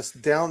that is. That's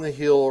down the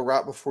hill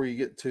right before you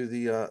get to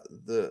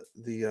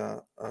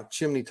the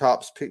Chimney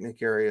Tops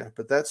picnic area.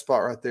 But that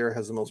spot right there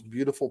has the most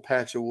beautiful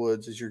patch of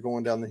woods as you're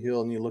going down the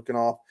hill and you're looking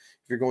off.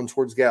 If you're going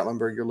towards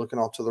Gatlinburg, you're looking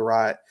off to the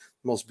right.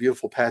 The most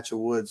beautiful patch of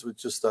woods with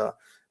just a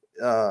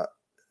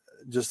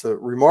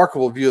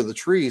remarkable view of the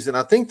trees. And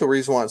I think the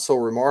reason why it's so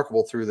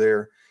remarkable through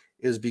there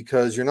is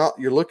because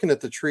you're looking at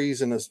the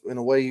trees in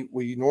a way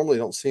where you normally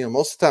don't see them.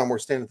 Most of the time we're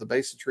standing at the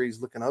base of trees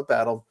looking up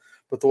at them.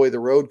 but the way the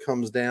road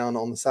comes down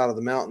on the side of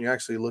the mountain, you're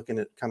actually looking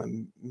at kind of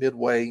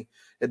midway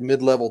at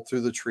mid-level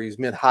through the trees,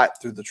 mid-height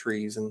through the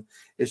trees. And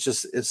it's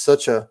just, it's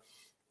such a,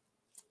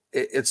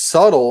 it's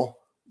subtle,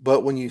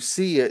 but when you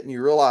see it and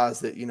you realize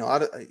that,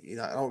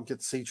 I don't get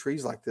to see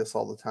trees like this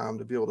all the time,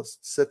 to be able to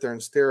sit there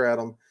and stare at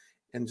them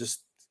and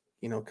just,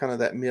 kind of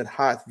that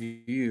mid-height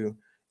view,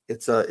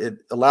 it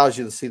allows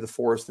you to see the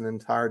forest in an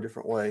entire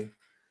different way.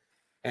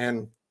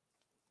 And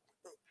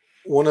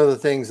one of the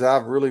things that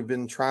I've really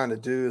been trying to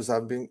do is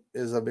I've been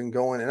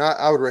going, and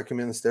I would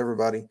recommend this to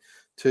everybody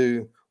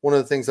too. One of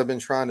the things I've been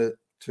trying to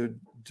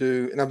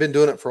do, and I've been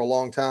doing it for a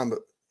long time, but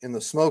in the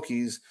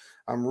Smokies,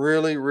 I'm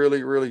really,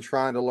 really, really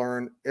trying to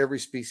learn every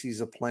species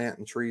of plant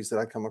and trees that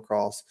I come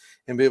across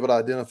and be able to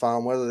identify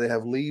them, whether they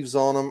have leaves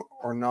on them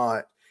or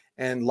not.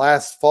 And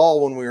last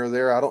fall when we were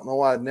there, I don't know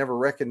why I'd never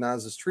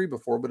recognized this tree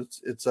before, but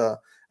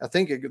I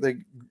think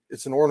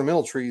it's an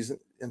ornamental tree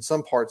in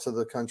some parts of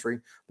the country,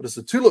 but it's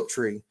a tulip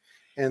tree.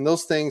 And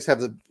those things have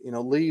the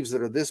leaves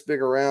that are this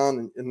big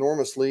around,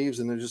 enormous leaves,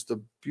 and they're just a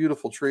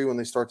beautiful tree when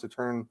they start to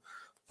turn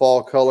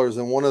fall colors.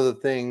 And one of the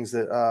things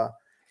that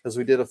as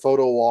we did a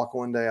photo walk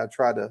one day, I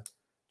tried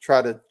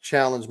to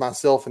challenge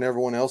myself and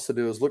everyone else to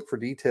do is look for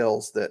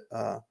details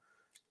that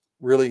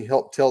really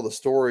help tell the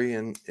story.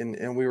 And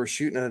we were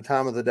shooting at a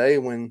time of the day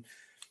when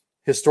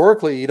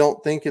historically you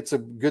don't think it's a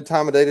good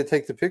time of day to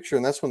take the picture,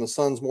 and that's when the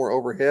sun's more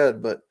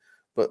overhead. But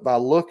by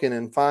looking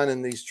and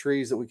finding these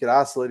trees that we could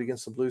isolate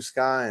against the blue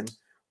sky and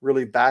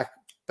really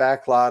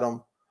backlight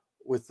them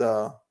with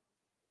the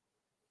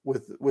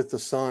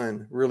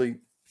sun, really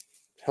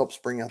helps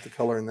bring out the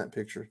color in that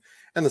picture.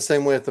 And the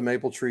same way at the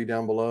maple tree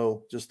down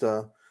below, just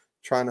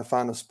trying to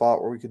find a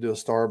spot where we could do a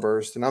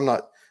starburst. And I'm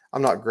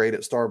not great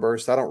at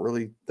starburst.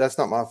 That's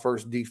not my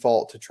first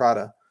default to try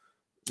to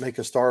make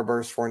a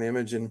starburst for an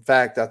image. In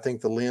fact, I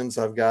think the lens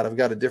I've got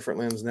a different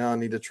lens now I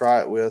need to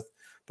try it with,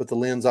 but the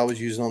lens I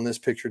was using on this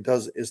picture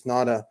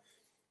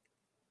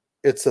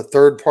it's a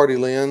third-party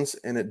lens,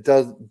 and it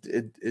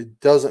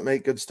doesn't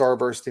make good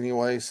starburst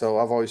anyway. So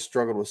I've always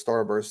struggled with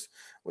starburst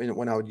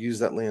when I would use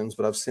that lens,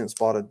 but I've since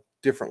bought a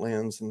different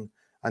lens and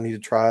I need to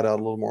try it out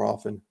a little more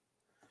often.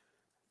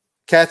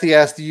 Kathy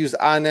asked to use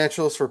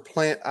iNaturalist for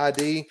plant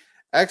ID.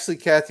 Actually,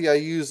 Kathy, I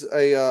use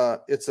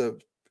it's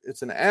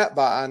an app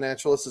by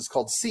iNaturalist. It's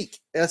called Seek,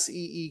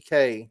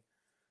 SEEK,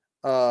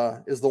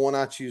 is the one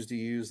I choose to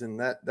use, and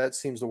that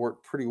seems to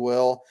work pretty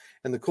well.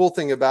 And the cool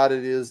thing about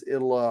it is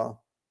it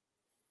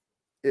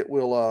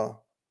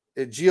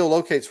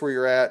geolocates where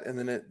you're at, and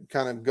then it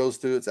kind of goes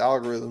through its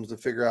algorithms to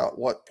figure out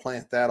what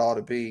plant that ought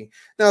to be.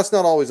 Now, it's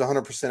not always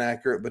 100%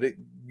 accurate, but it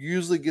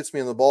usually gets me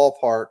in the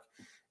ballpark.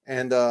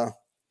 And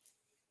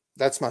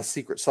that's my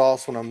secret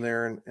sauce when I'm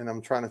there, and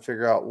I'm trying to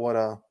figure out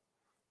what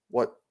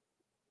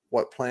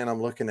plant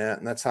I'm looking at.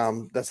 And that's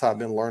how I've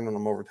been learning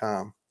them over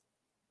time.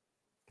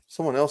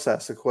 Someone else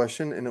asked a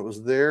question, and it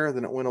was there,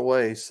 then it went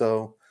away.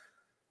 So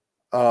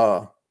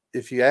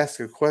if you ask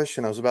a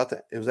question, it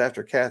was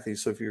after Kathy.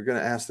 So if you're going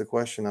to ask the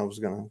question, if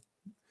you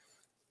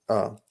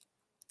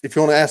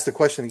want to ask the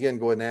question again,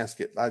 go ahead and ask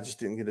it. I just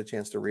didn't get a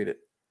chance to read it.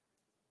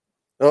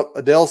 Oh,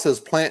 Adele says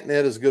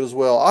PlantNet is good as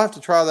well. I'll have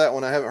to try that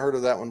one. I haven't heard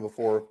of that one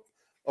before.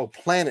 Oh,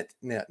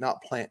 PlanetNet,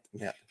 not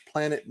PlantNet.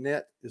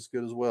 PlanetNet is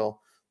good as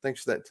well.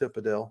 Thanks for that tip,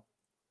 Adele.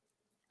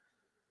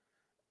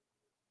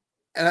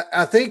 And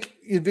I think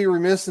you'd be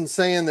remiss in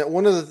saying that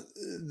one of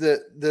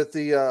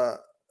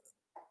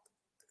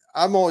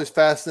I'm always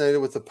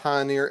fascinated with the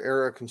pioneer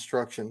era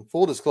construction.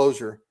 Full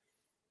disclosure,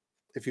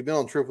 if you've been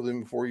on a trip with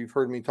me before, you've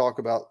heard me talk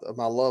about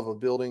my love of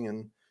building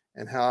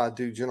and how I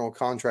do general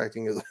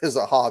contracting as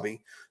a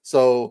hobby.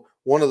 So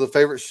one of the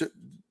favorite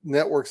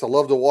networks I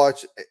love to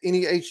watch,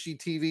 any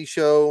HGTV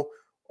show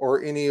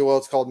or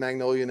it's called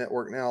Magnolia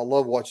Network now. I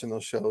love watching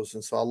those shows,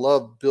 and so I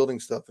love building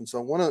stuff. And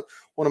so one of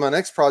my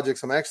next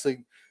projects, I'm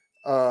actually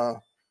I'm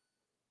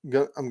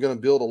going to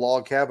build a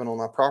log cabin on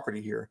my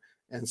property here.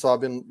 And so I've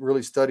been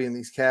really studying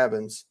these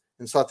cabins.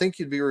 And so I think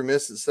you'd be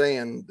remiss in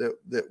saying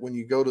that when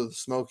you go to the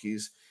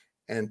Smokies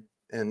and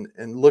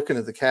looking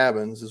at the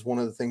cabins is one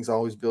of the things I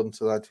always build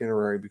into the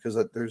itinerary, because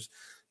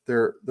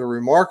they're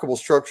remarkable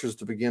structures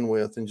to begin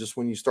with. And just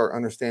when you start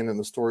understanding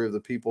the story of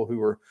the people who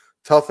were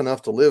tough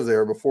enough to live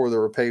there before there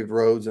were paved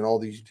roads and all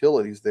these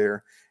utilities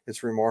there,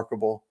 it's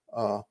remarkable.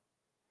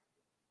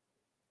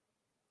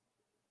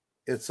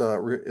 It's a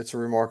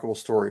remarkable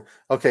story.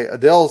 Okay,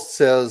 Adele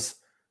says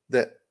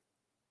that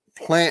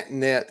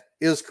PlantNet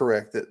is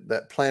correct.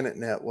 That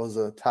PlanetNet was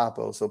a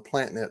typo, so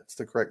PlantNet's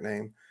the correct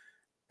name.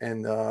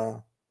 And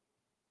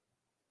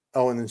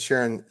and then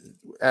Sharon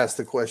asked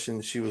the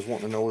question. She was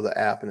wanting to know the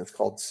app, and it's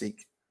called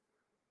Seek.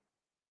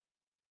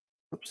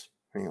 Oops,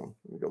 hang on.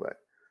 Let me go back.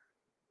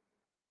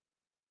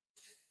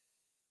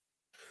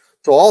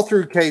 So all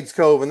through Cades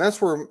Cove, and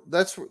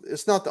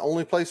it's not the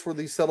only place where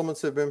these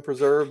settlements have been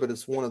preserved, but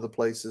it's one of the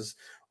places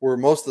where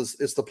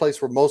it's the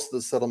place where most of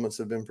the settlements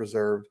have been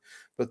preserved.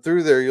 But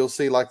through there, you'll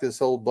see like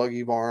this old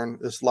buggy barn,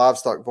 this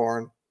livestock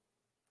barn.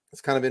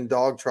 It's kind of in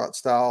dog trot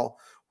style,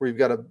 where you've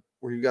got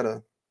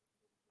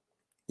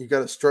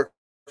a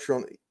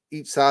structure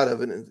each side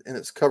of it, and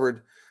it's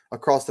covered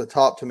across the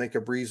top to make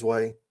a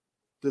breezeway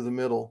through the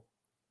middle.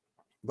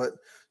 But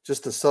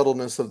just the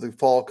subtleness of the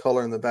fall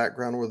color in the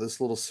background, where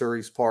this little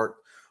Surrey's parked,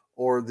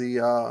 or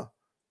the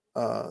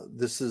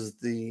this is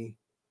the,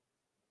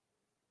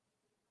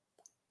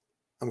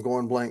 I'm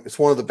going blank. It's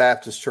one of the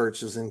Baptist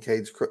churches in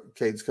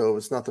Cades Cove.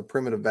 It's not the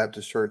Primitive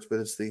Baptist Church, but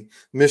it's the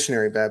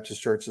Missionary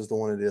Baptist Church is the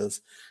one it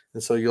is.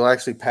 And so you'll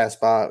actually pass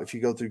by, if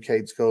you go through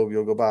Cades Cove,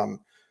 you'll go by them.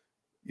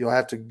 You'll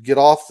have to get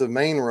off the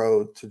main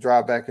road to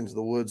drive back into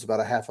the woods about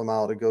a half a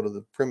mile to go to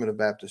the Primitive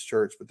Baptist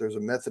Church. But there's a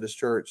Methodist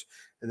church,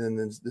 and then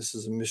this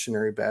is a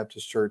Missionary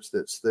Baptist church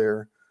that's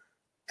there.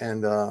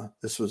 And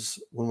this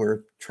was when we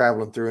were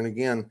traveling through. And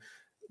again,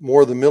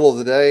 more the middle of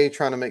the day,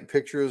 trying to make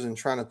pictures and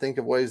trying to think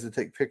of ways to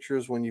take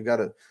pictures when you've got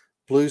a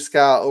blue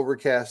sky,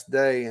 overcast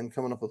day, and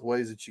coming up with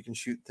ways that you can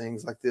shoot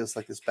things like this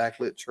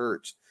backlit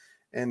church,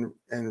 and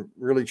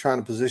really trying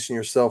to position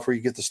yourself where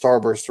you get the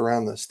starburst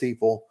around the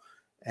steeple,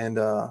 and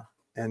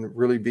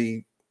really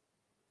be,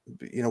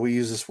 we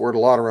use this word a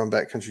lot around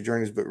backcountry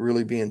journeys, but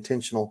really be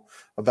intentional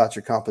about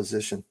your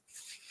composition.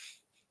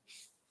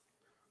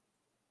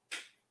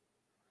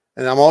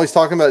 And I'm always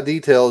talking about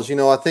details.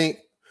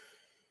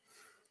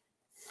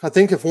 I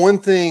think if one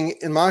thing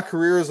in my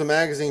career as a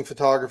magazine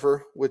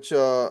photographer, which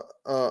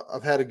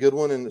I've had a good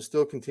one and it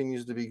still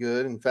continues to be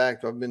good. In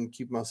fact, I've been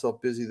keeping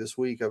myself busy this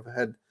week. I've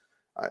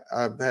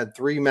had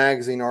 3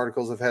 magazine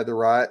articles I've had to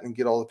write and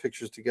get all the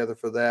pictures together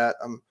for that.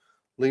 I'm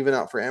leaving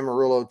out for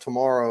Amarillo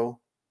tomorrow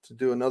to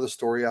do another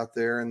story out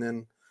there, and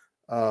then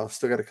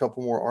still got a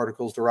couple more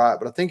articles to write.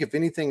 But I think if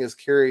anything has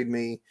carried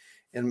me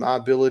in my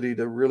ability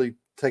to really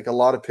take a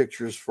lot of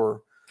pictures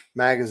for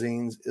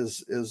magazines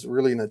is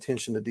really an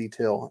attention to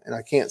detail. And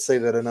I can't say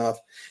that enough.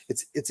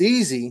 It's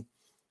easy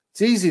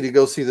to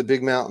go see the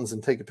big mountains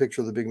and take a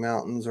picture of the big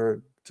mountains,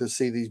 or to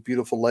see these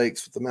beautiful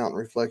lakes with the mountain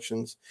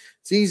reflections.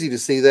 It's easy to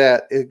see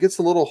that. It gets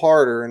a little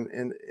harder,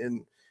 and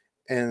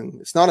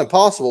it's not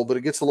impossible, but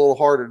it gets a little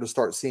harder to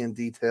start seeing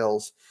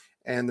details.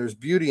 And there's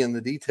beauty in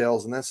the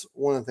details, and that's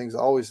one of the things I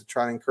always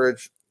try to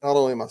encourage not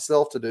only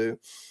myself to do,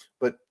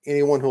 but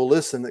anyone who'll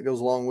listen that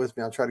goes along with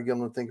me. I try to get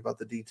them to think about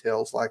the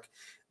details, like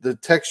the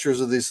textures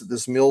of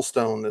this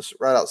millstone that's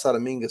right outside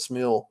of Mingus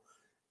Mill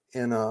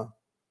in the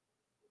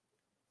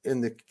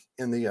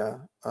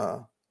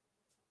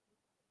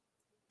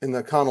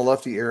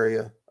Conalufty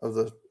area of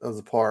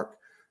the park.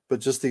 But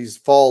just these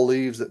fall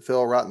leaves that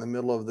fell right in the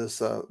middle of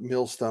this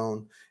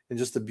millstone, and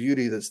just the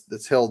beauty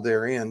that's held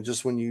therein.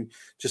 Just when you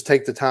just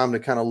take the time to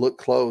kind of look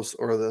close,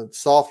 or the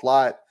soft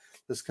light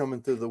that's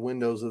coming through the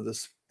windows of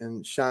this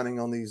and shining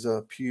on these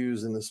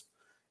pews in this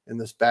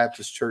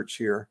Baptist church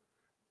here,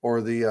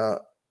 or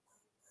the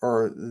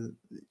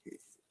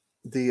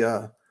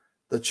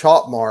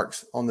chop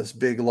marks on this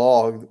big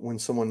log when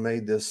someone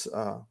made this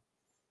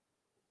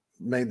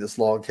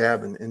log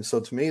cabin. And so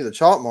to me, the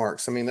chop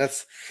marks, I mean,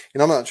 that's,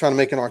 I'm not trying to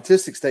make an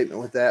artistic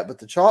statement with that, but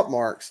the chop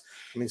marks,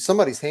 I mean,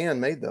 somebody's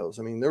hand made those.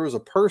 I mean, there was a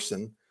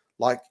person,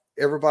 like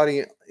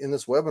everybody in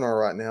this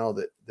webinar right now,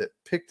 that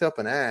picked up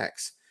an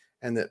axe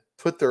and that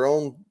put their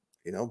own,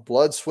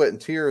 blood, sweat, and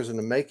tears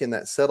into making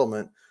that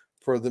settlement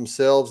for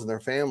themselves and their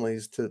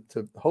families to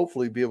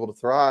hopefully be able to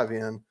thrive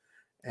in.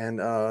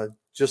 And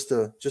just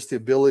the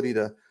ability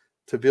to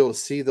be able to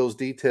see those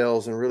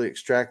details and really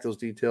extract those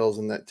details.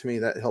 And that, to me,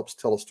 that helps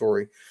tell a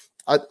story.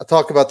 I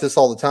talk about this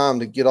all the time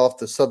to get off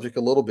the subject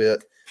a little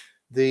bit.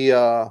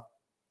 I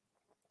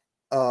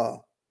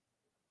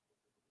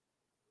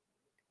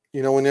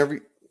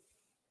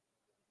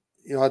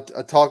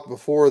talked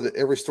before that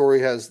every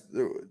story has,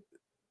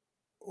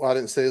 well, I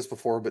didn't say this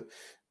before, but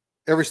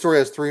every story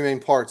has 3 main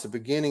parts: a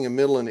beginning, a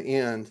middle, and an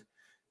end.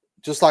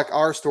 Just like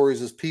our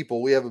stories as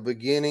people, we have a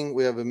beginning,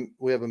 we have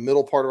a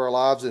middle part of our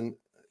lives, and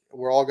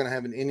we're all going to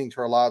have an ending to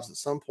our lives at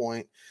some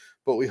point.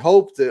 But we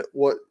hope that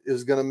what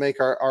is going to make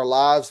our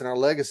lives and our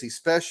legacy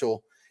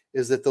special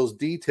is that those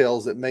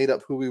details that made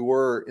up who we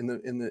were in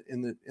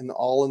the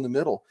all in the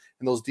middle,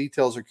 and those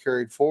details are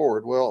carried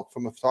forward. Well,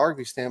 from a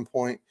photography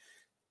standpoint,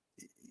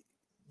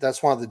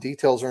 that's why the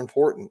details are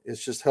important. It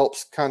just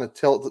helps kind of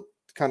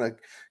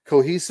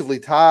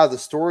cohesively tie the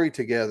story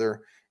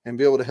together and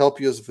be able to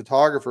help you as a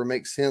photographer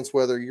make sense,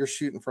 whether you're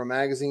shooting for a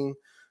magazine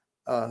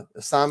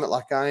assignment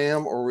like I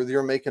am, or whether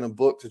you're making a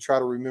book to try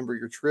to remember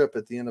your trip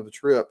at the end of a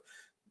trip.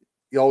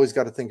 You always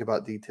got to think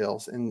about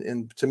details.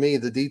 And to me,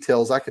 the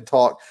details, I could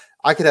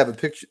have a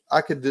picture,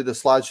 I could do the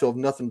slideshow of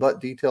nothing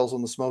but details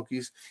on the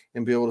Smokies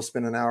and be able to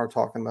spend an hour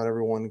talking about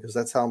everyone, because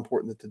that's how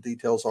important that the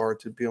details are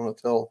to be able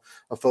to tell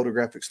a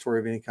photographic story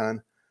of any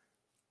kind.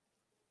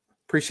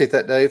 Appreciate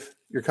that, Dave,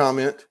 your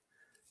comment.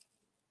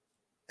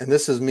 And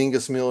this is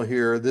Mingus Mill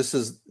here. This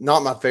is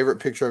not my favorite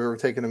picture I've ever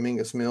taken of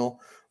Mingus Mill,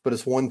 but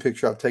it's one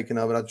picture I've taken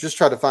of it. I just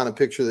tried to find a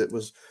picture that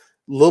was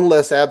a little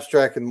less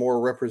abstract and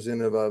more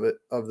representative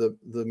of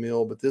the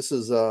mill. But this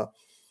is one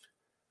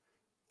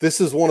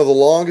of the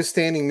longest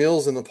standing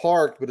mills in the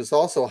park, but it's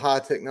also high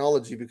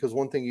technology, because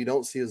one thing you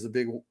don't see is the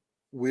big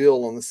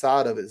wheel on the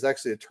side of it. It's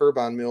actually a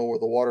turbine mill where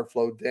the water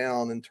flowed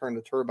down and turned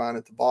the turbine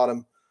at the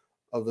bottom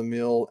of the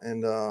mill.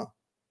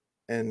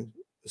 And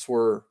It's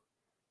where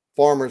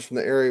farmers from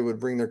the area would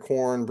bring their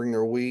corn, bring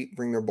their wheat,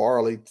 bring their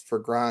barley for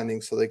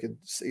grinding so they could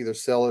either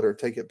sell it or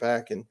take it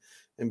back and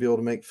be able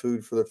to make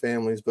food for their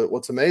families. But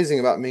what's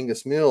amazing about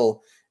Mingus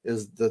Mill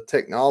is the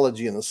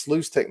technology and the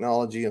sluice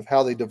technology of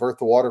how they divert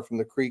the water from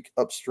the creek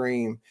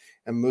upstream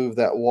and move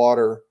that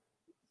water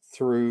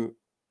through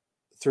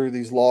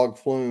these log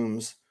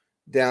flumes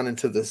down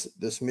into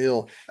this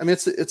mill. I mean,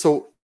 it's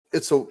a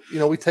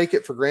we take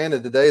it for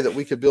granted today that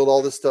we could build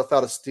all this stuff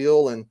out of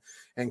steel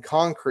and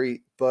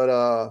concrete,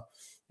 but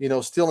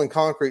steel and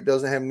concrete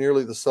doesn't have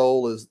nearly the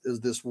soul as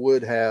this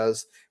wood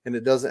has, and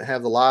it doesn't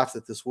have the life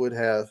that this would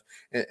have.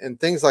 And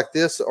things like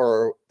this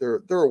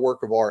they're a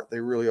work of art.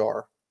 They really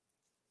are.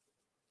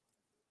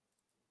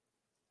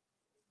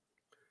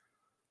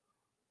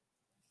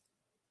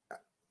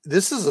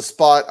 This is a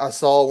spot I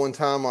saw one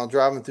time while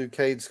driving through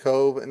Cades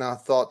Cove, and I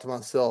thought to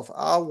myself,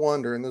 I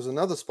wonder, and there's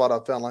another spot I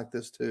found like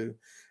this too.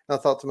 And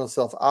I thought to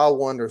myself, I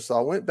wonder. So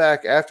I went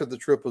back after the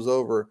trip was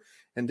over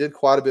and did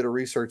quite a bit of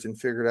research and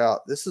figured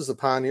out this is a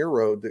pioneer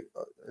road,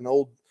 an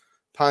old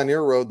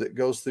pioneer road that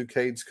goes through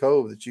Cades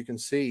Cove that you can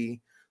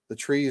see the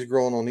trees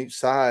growing on each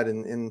side.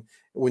 And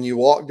when you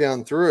walk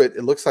down through it,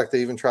 it looks like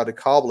they even tried to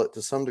cobble it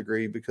to some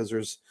degree, because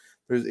there's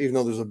even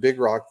though there's a big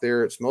rock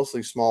there, it's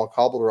mostly small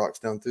cobbled rocks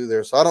down through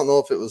there. So I don't know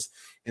if it was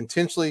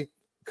intentionally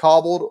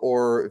cobbled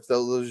or if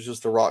those are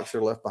just the rocks that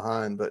are left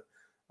behind. But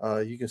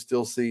you can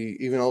still see,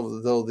 even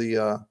though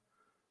the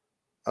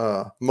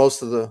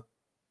most of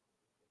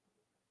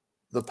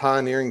the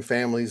pioneering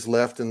families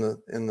left in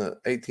the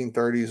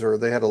 1830s, or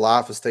they had a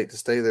life estate to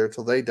stay there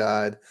till they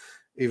died,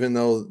 even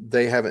though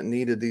they haven't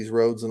needed these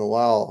roads in a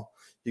while,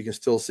 you can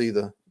still see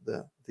the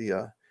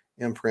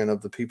imprint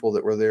of the people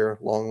that were there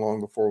long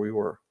before we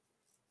were.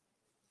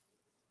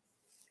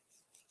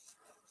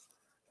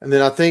 And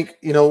then I think,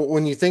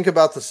 when you think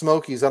about the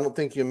Smokies, I don't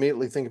think you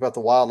immediately think about the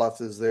wildlife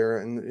that's there.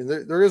 And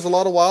there is a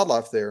lot of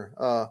wildlife there.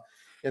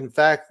 In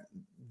fact,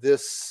 I'm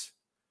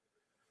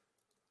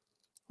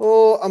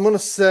going to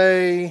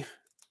say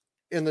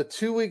in the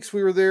 2 weeks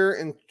we were there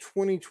in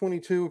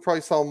 2022, I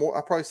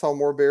probably saw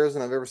more bears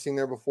than I've ever seen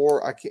there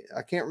before. I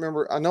can't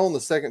remember. I know on the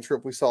second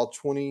trip we saw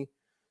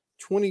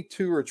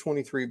 22 or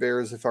 23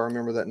 bears, if I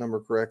remember that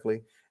number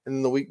correctly. And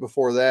then the week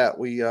before that,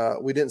 we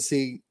didn't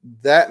see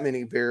that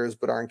many bears,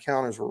 but our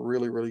encounters were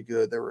really, really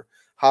good. They were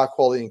high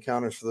quality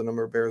encounters for the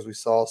number of bears we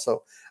saw.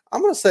 So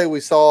I'm going to say we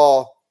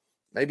saw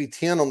maybe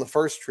 10 on the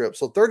first trip.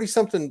 So 30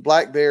 something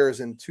black bears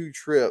in 2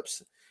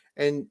 trips.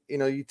 And,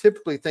 you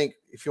typically think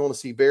if you want to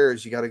see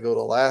bears, you got to go to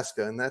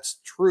Alaska. And that's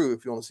true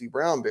if you want to see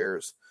brown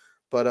bears.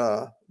 But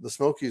the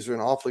Smokies are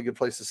an awfully good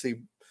place to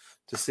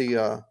see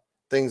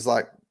things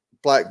like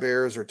black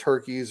bears or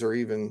turkeys, or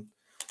even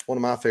one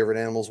of my favorite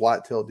animals,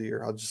 white-tailed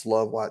deer. I just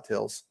love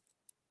whitetails.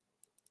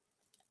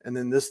 And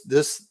then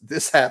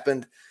this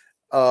happened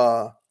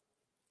right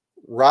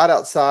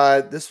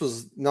outside. This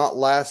was not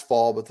last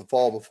fall, but the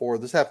fall before.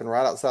 This happened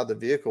right outside the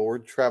vehicle. We're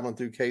traveling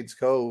through Cades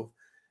Cove,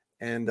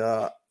 and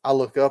I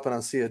look up and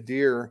I see a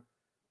deer.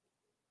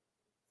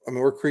 I mean,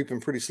 we're creeping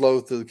pretty slow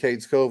through the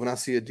Cades Cove, and I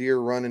see a deer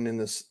running in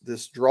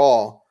this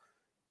draw.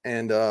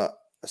 And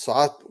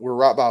we're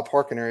right by a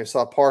parking area.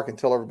 So I park and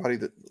tell everybody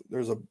that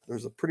there's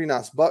a pretty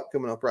nice buck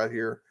coming up right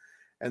here.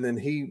 And then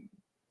he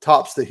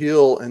tops the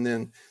hill, and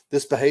then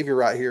this behavior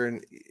right here.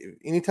 And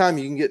anytime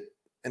you can get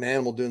an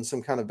animal doing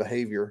some kind of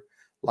behavior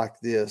like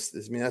this,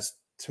 I mean,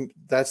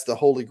 that's the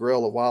holy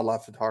grail of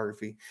wildlife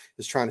photography,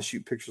 is trying to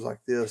shoot pictures like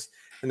this.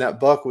 And that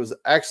buck was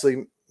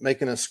actually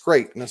making a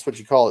scrape, and that's what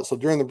you call it. So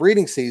during the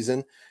breeding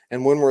season,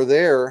 and when we're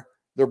there,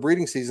 their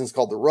breeding season is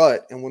called the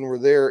rut. And when we're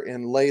there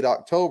in late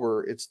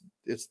October, it's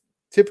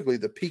typically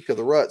the peak of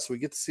the rut. So we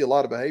get to see a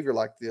lot of behavior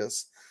like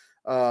this.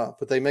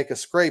 But they make a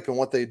scrape, and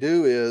what they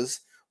do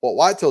is, what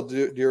white-tailed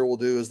deer will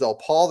do is they'll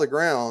paw the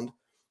ground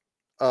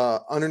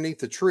underneath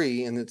the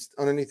tree, and it's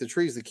underneath the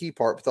tree is the key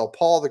part, but they'll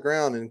paw the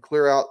ground and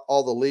clear out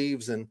all the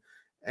leaves and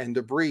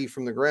debris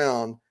from the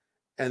ground,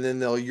 and then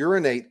they'll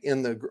urinate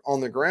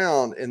on the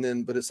ground,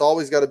 but it's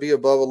always got to be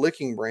above a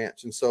licking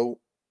branch. And so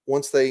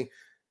once they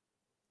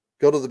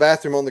go to the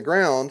bathroom on the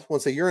ground,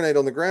 once they urinate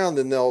on the ground,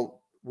 then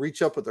they'll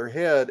reach up with their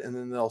head, and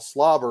then they'll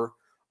slobber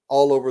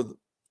all over the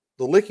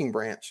licking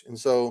branch. And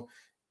so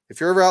if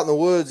you're ever out in the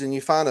woods and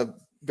you find a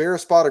bare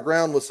spot of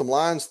ground with some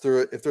lines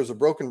through it, if there's a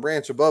broken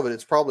branch above it,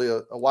 it's probably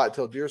a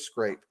white-tailed deer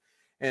scrape.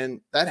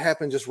 And that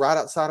happened just right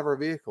outside of our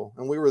vehicle.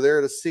 And we were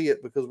there to see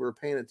it because we were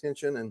paying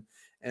attention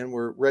and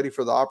we're ready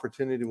for the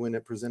opportunity when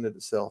it presented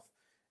itself.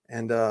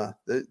 And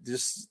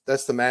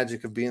that's the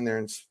magic of being there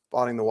and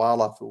spotting the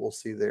wildlife that we'll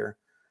see there.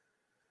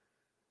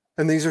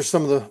 And these are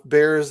some of the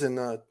bears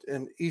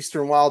and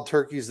eastern wild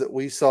turkeys that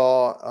we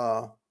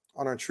saw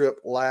on our trip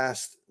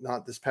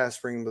not this past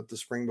spring, but the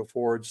spring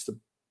before. Just a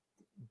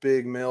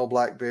big male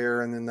black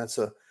bear, and then that's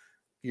a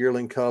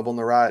yearling cub on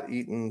the right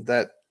eating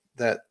that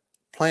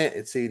plant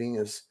it's eating.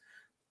 Is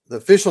the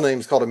official name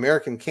is called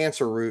American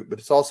cancer root, but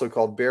it's also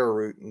called bear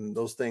root. And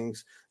those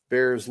things,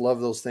 bears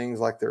love those things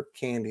like they're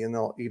candy, and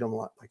they'll eat them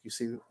like you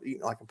see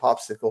eating like a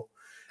popsicle.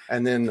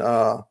 And then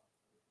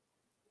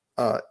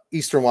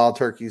eastern wild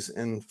turkeys.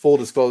 And full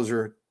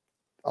disclosure,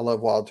 I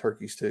love wild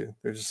turkeys too.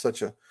 They're just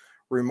such a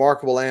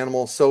remarkable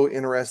animal, so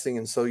interesting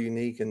and so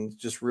unique, and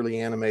just really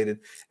animated.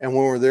 And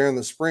when we're there in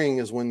the spring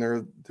is when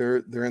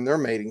they're in their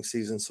mating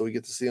season, so we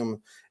get to see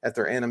them at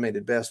their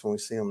animated best when we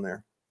see them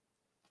there.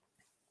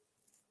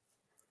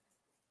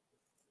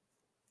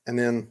 And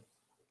then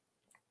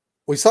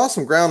we saw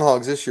some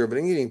groundhogs this year, but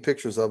I didn't get any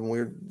pictures of them. We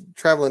were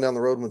traveling down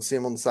the road and would see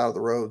them on the side of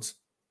the roads.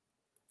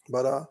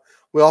 But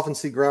we often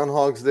see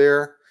groundhogs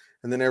there,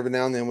 and then every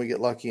now and then we get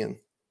lucky and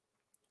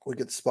we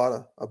get to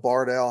spot a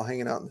barred owl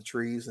hanging out in the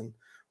trees and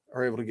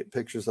are able to get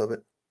pictures of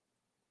it.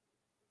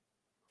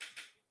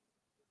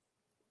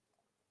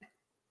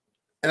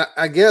 And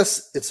I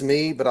guess it's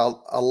me, but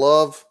I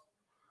love,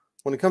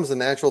 when it comes to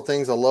natural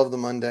things, I love the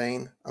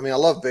mundane. I mean, I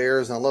love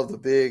bears and I love the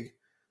big,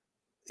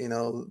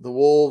 the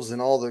wolves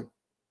and all the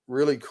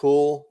really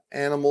cool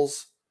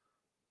animals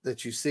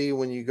that you see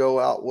when you go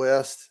out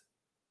west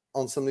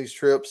on some of these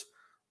trips.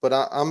 But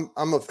I'm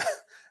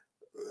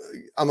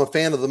a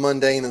fan of the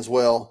mundane as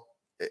well.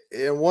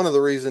 And one of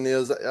the reasons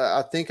is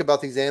I think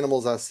about these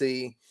animals I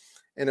see,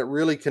 and it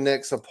really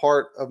connects a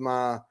part of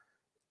my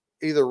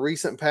either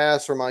recent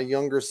past or my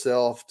younger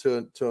self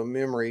to a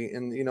memory.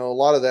 And, a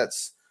lot of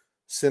that's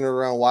centered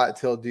around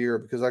white-tailed deer,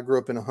 because I grew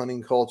up in a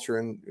hunting culture,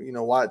 and,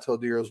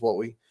 white-tailed deer is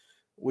what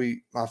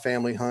my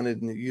family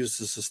hunted and used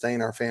to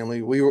sustain our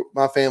family.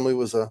 My family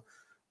was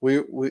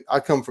I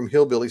come from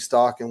hillbilly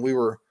stock, and we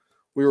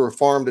were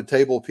farm to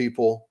table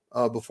people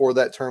before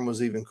that term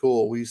was even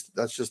cool.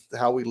 That's just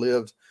how we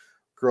lived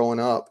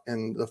growing up.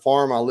 And the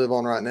farm I live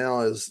on right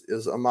now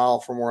is a mile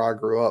from where I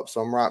grew up.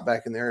 So I'm right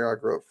back in the area I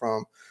grew up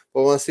from.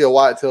 But when I see a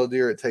white-tailed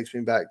deer, it takes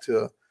me back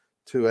to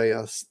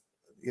a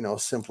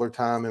simpler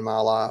time in my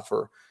life,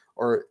 or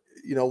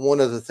one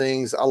of the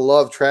things I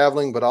love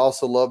traveling, but I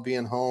also love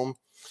being home,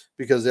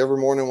 because every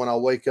morning when I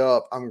wake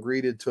up, I'm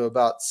greeted to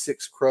about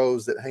 6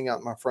 crows that hang out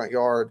in my front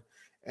yard.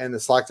 And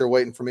it's like they're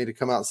waiting for me to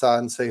come outside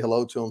and say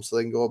hello to them so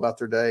they can go about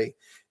their day.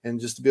 And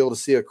just to be able to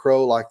see a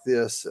crow like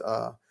this,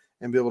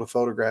 and be able to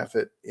photograph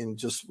it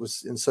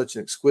was in such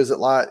an exquisite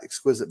light,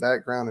 exquisite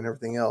background, and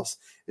everything else.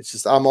 It's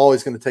just, I'm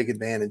always going to take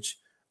advantage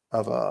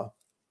of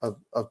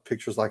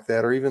pictures like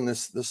that, or even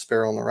this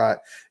sparrow on the right.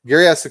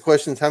 Gary asked the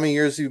questions, how many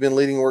years have you been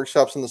leading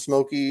workshops in the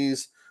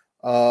Smokies?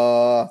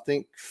 I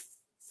think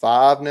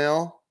 5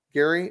 now,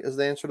 Gary, is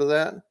the answer to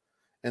that.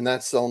 And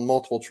that's on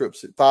multiple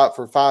trips,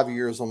 for 5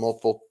 years on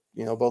multiple,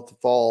 both the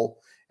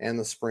fall and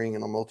the spring,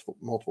 and on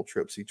multiple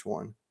trips each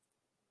one.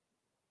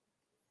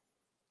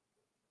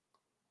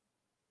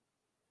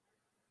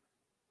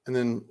 And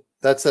then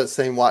that's that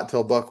same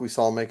whitetail buck we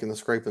saw making the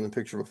scrape in the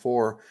picture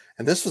before.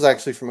 And this was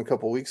actually from a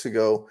couple of weeks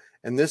ago.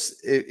 And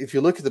this, if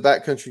you look at the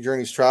Backcountry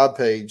Journeys tribe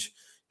page,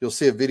 you'll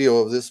see a video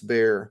of this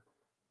bear.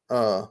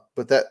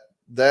 But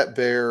that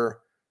bear,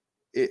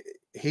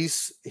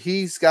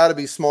 he's got to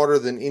be smarter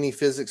than any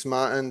physics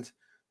mind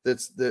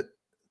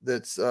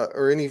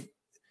or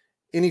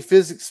any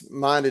physics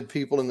minded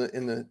people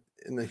in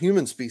the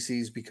human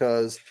species,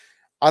 because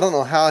I don't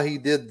know how he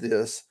did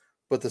this.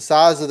 But the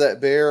size of that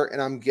bear, and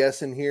I'm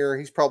guessing here,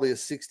 he's probably a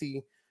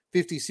 50,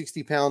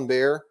 60 pound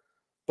bear,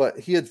 but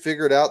he had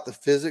figured out the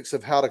physics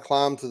of how to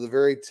climb to the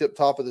very tip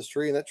top of this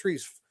tree. And that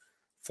tree's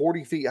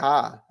 40 feet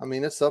high. I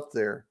mean, it's up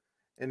there.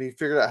 And he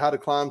figured out how to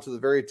climb to the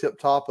very tip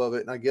top of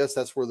it. And I guess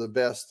that's where the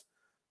best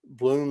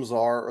blooms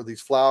are, or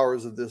these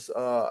flowers of this.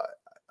 I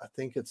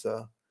think it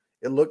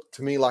looked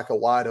to me like a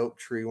white oak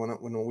tree when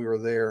we were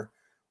there,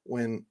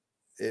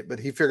 but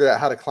he figured out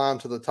how to climb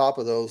to the top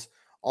of those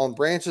on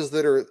branches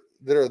that are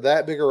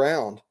that big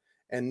around,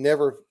 and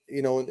never,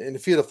 and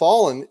if he'd have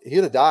fallen,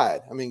 he'd have died.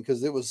 I mean,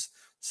 because it was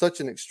such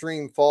an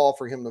extreme fall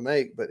for him to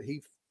make, but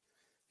he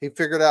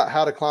figured out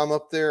how to climb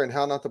up there and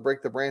how not to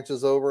break the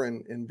branches over,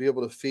 and be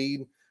able to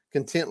feed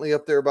contently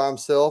up there by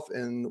himself.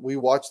 And we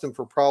watched him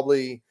for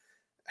probably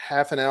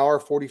half an hour,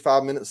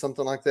 45 minutes,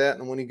 something like that.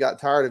 And when he got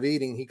tired of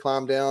eating, he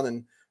climbed down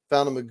and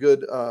found him a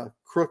good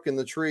fork in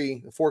the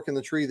tree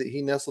that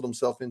he nestled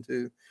himself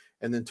into,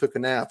 and then took a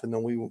nap. And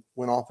then we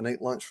went off and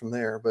ate lunch from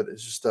there. But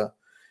it's just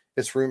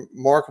it's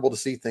remarkable to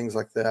see things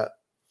like that.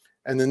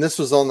 And then this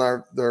was on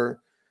their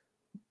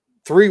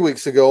 3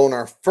 weeks ago on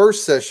our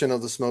first session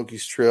of the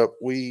Smokies trip.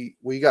 We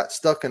got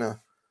stuck in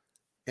a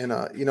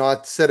I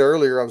said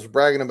earlier, I was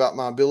bragging about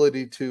my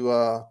ability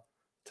to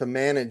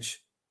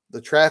manage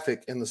the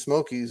traffic in the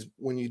Smokies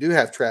when you do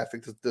have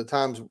traffic, the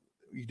times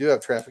you do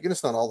have traffic, and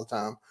it's not all the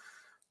time.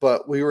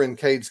 But we were in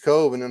Cades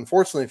Cove, and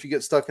unfortunately, if you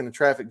get stuck in a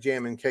traffic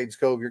jam in Cades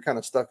Cove, you're kind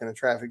of stuck in a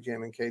traffic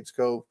jam in Cades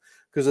Cove,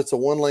 because it's a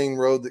 1-lane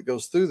road that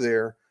goes through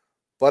there.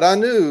 But I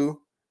knew,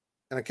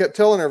 and I kept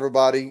telling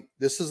everybody,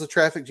 this is a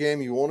traffic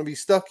jam you want to be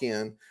stuck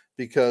in,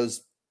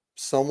 because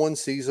someone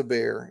sees a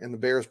bear, and the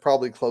bear is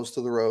probably close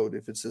to the road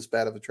if it's this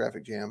bad of a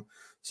traffic jam.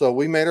 So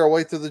we made our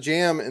way through the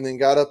jam, and then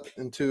got up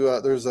into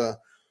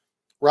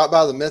right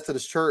by the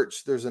Methodist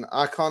church, there's an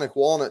iconic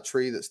walnut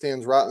tree that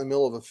stands right in the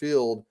middle of a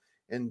field.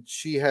 And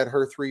she had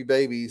her 3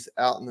 babies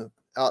out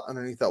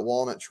underneath that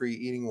walnut tree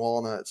eating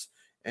walnuts.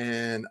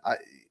 And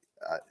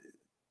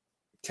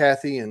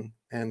Kathy and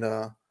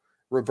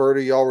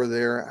Roberta, y'all were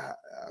there.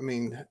 I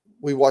mean,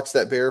 we watched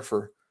that bear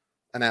for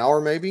an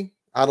hour, maybe.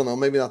 I don't know,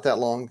 maybe not that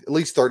long, at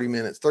least 30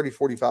 minutes, 30,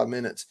 45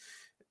 minutes.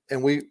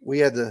 And we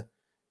had to,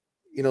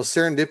 you know,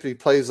 serendipity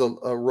plays a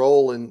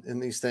role in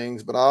these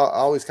things, but I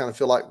always kind of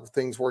feel like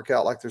things work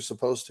out like they're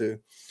supposed to.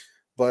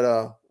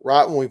 But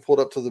right when we pulled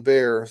up to the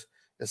bears,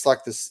 it's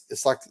like this.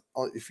 It's like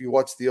if you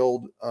watch the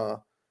old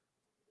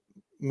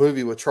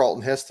movie with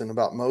Charlton Heston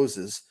about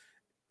Moses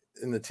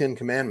in the Ten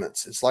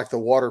Commandments, it's like the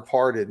water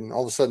parted, and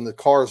all of a sudden the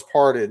cars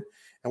parted,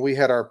 and we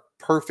had our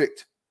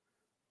perfect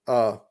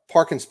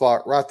parking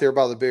spot right there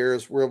by the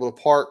bears. We're able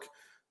to park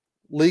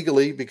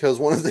legally, because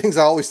one of the things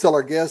I always tell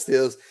our guests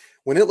is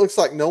when it looks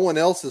like no one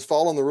else is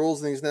following the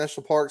rules in these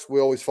national parks, we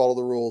always follow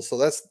the rules. So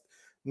that's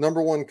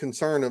number one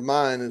concern of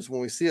mine, is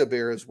when we see a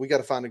bear, is we got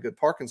to find a good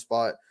parking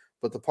spot.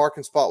 But the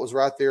parking spot was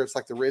right there. It's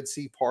like the Red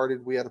Sea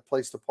parted. We had a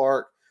place to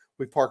park.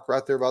 We parked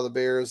right there by the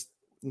bears.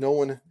 No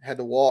one had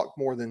to walk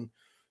more than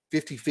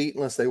 50 feet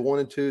unless they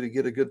wanted to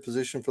get a good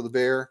position for the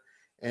bear.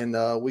 And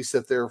we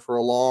sat there for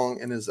a long,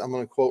 and as I'm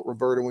going to quote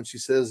Roberta when she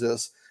says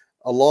this,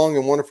 a long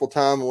and wonderful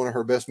time, and one of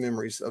her best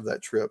memories of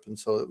that trip. And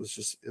so it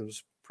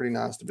was pretty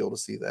nice to be able to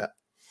see that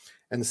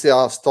and to see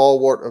how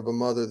stalwart of a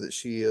mother that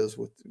she is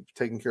with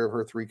taking care of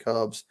her 3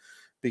 cubs.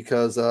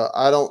 Because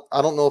I don't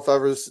know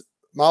if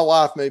my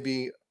wife may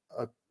be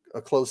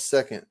a close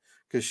second,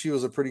 because she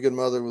was a pretty good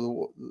mother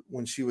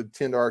when she would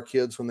tend to our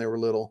kids when they were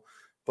little.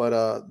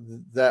 But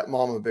that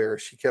mama bear,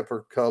 she kept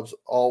her cubs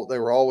they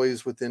were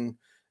always within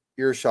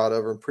earshot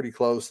of her, pretty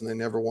close, and they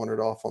never wandered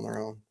off on their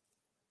own.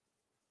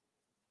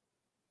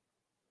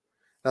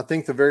 I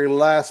think the very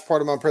last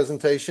part of my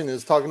presentation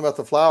is talking about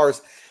the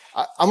flowers.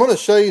 I'm going to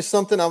show you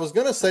something. I was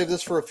going to save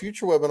this for a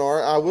future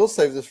webinar. I will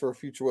save this for a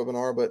future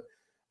webinar, but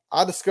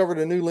I discovered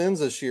a new lens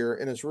this year,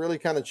 and it's really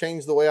kind of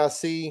changed the way I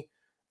see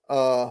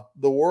the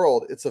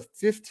world. It's a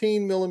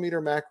 15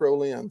 millimeter macro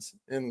lens.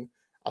 And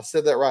I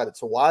said that right.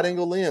 It's a wide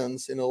angle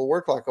lens, and it'll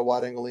work like a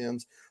wide angle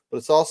lens, but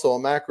it's also a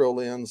macro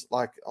lens.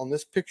 Like on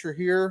this picture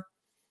here,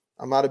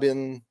 I might have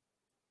been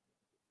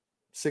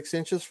 6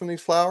 inches from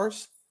these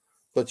flowers,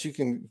 but you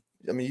can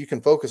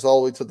focus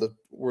all the way to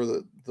where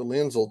the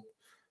lens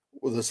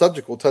where the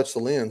subject will touch the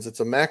lens. It's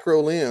a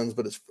macro lens,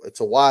 but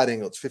it's a wide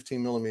angle. It's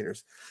 15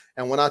 millimeters.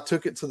 And when I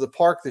took it to the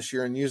park this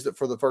year and used it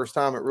for the first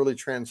time, it really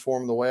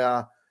transformed the way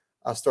I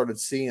started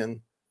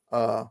seeing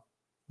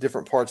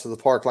different parts of the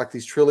park, like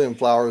these trillium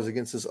flowers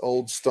against this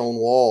old stone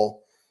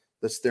wall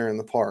that's there in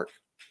the park.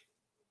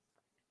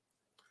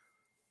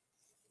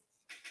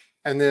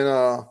 And then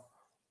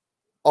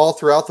all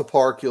throughout the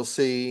park, you'll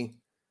see,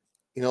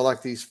 you know,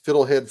 like these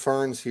fiddlehead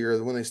ferns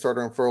here when they start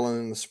unfurling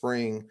in the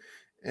spring,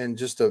 and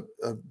just a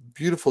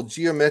beautiful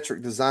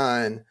geometric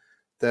design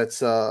that's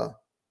that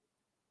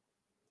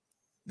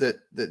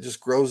just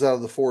grows out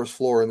of the forest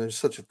floor. And there's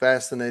such a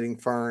fascinating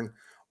fern,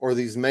 or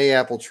these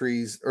mayapple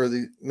trees, or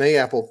the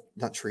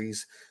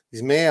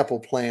these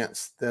mayapple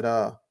plants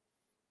that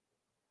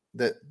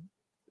that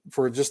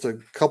for just a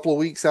couple of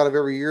weeks out of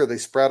every year, they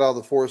sprout out of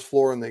the forest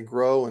floor and they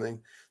grow, and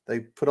they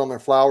put on their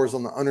flowers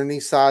on the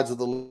underneath sides of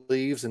the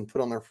leaves and put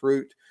on their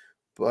fruit.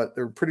 But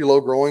they're pretty low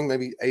growing,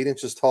 maybe 8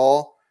 inches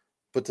tall.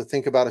 But to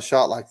think about a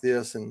shot like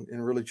this and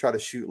really try to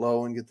shoot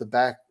low and get the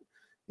back,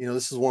 you know,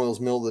 this is one of those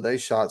middle of the day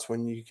shots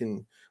when you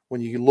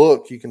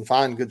look, you can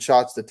find good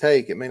shots to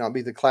take. It may not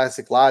be the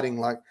classic lighting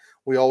like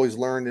we always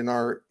learned in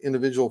our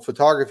individual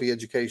photography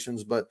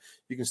educations, but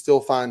you can still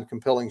find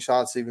compelling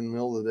shots even in the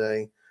middle of the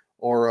day,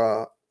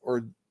 or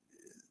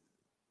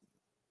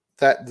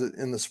that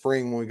in the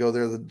spring when we go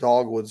there, the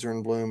dogwoods are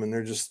in bloom and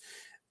they're just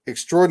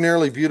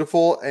extraordinarily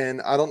beautiful.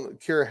 And I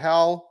don't care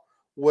how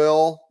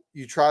well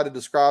you try to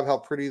describe how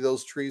pretty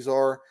those trees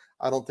are,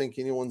 I don't think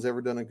anyone's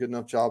ever done a good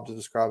enough job to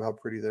describe how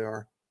pretty they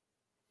are.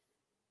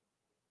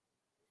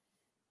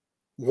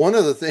 One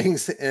of the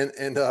things, and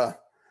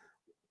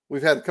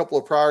we've had a couple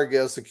of prior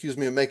guests accuse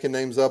me of making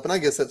names up, and I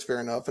guess that's fair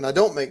enough. And I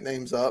don't make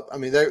names up. I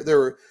mean, they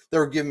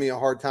were giving me a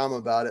hard time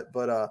about it.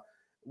 But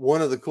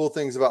one of the cool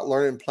things about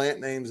learning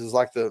plant names is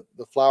like the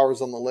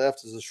flowers on the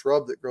left is a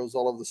shrub that grows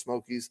all over the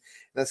Smokies.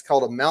 And that's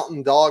called a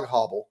mountain dog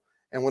hobble.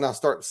 And when I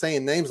start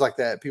saying names like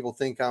that, people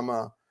think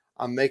I'm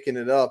making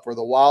it up. Or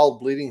the wild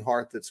bleeding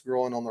heart that's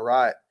growing on the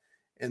right.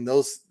 And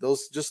those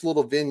just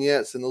little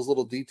vignettes and those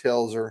little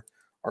details are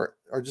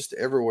just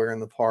everywhere in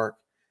the park.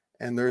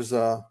 And there's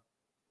the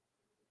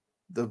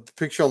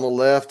picture on the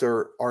left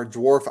are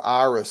dwarf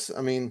iris.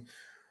 I mean,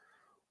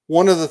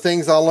 one of the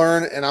things I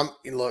learned, and I'm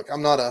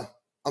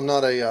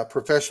not a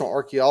professional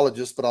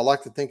archaeologist, but I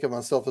like to think of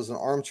myself as an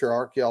armchair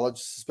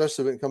archaeologist,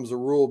 especially when it comes to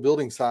rural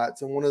building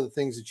sites. And one of the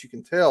things that you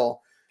can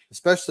tell,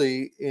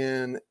 especially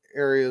in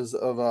areas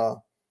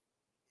of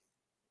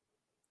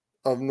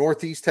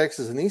Northeast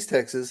Texas and East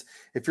Texas,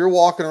 if you're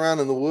walking around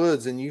in the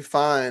woods and you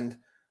find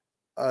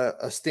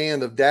a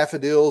stand of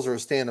daffodils or a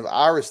stand of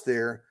iris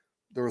there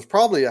was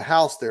probably a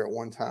house there at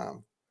one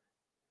time,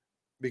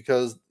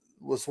 because it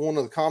was one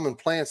of the common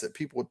plants that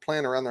people would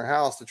plant around their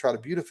house to try to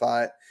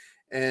beautify it.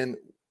 And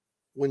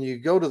when you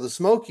go to the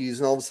Smokies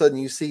and all of a sudden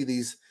you see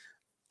these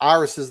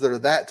irises that are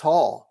that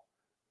tall,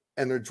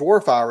 and they're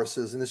dwarf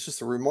irises, and it's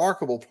just a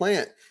remarkable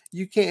plant.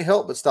 You can't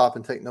help but stop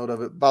and take note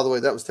of it. By the way,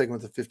 that was taken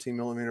with a 15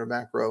 millimeter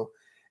macro.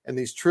 And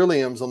these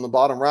trilliums on the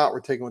bottom right were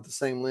taken with the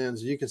same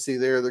lens. You can see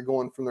there, they're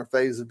going from their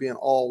phase of being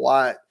all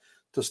white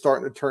to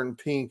starting to turn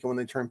pink. And when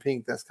they turn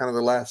pink, that's kind of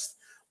their last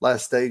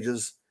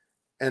stages.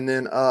 And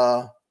then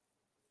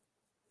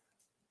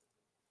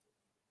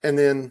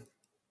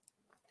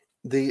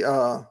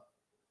the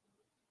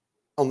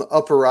on the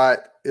upper right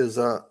is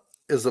a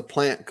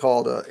plant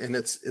called and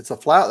it's a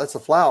flower. That's a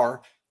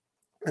flower,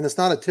 and it's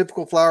not a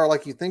typical flower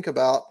like you think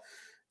about,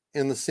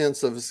 in the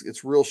sense of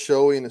it's real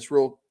showy and it's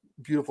real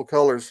beautiful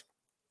colors,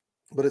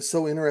 but it's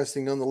so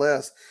interesting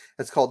nonetheless.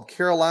 It's called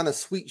Carolina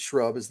Sweet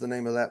Shrub is the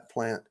name of that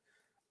plant.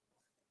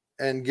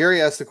 And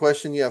Gary asked the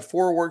question, you have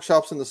 4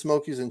 workshops in the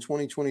Smokies in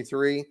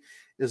 2023.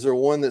 Is there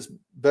one that's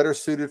better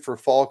suited for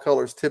fall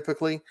colors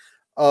typically?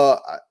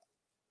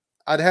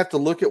 I'd have to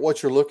look at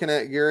what you're looking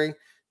at, Gary.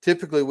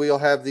 Typically, we'll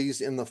have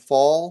these in the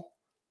fall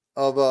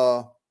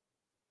of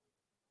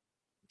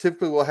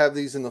typically we'll have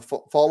these in the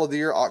fall of the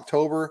year,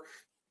 October.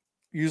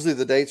 Usually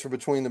the dates are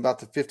between about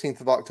the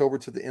 15th of October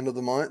to the end of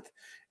the month.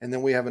 And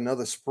then we have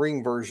another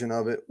spring version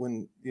of it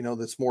when, you know,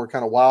 that's more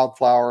kind of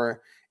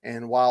wildflower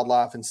and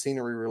wildlife and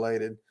scenery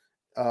related,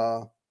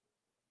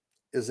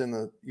 is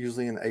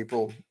usually in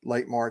April,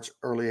 late March,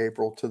 early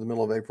April to the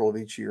middle of April of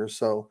each year.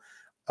 So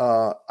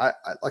I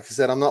like I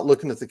said, I'm not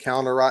looking at the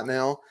calendar right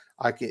now.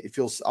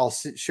 I'll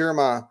share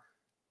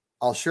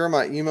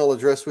my email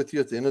address with you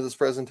at the end of this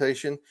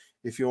presentation.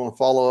 If you want to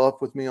follow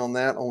up with me on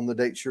that, on the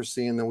dates you're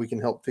seeing, then we can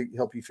help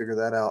you figure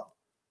that out.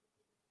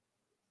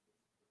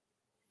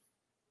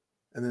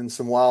 And then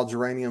some wild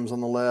geraniums on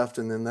the left,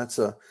 and then that's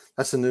a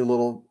new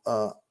little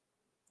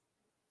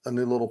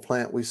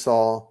plant we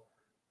saw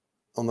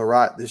on the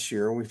right this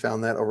year. We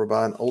found that over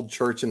by an old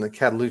church in the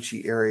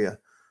Catalucci area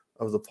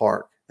of the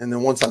park. And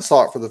then once I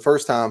saw it for the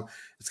first time,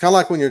 it's kind of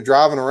like when you're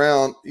driving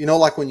around, you know,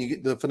 like when you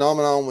get the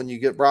phenomenon when you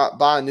get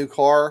buy a new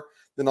car,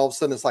 then all of a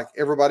sudden it's like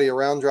everybody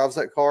around drives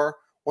that car.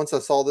 Once I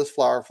saw this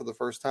flower for the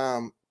first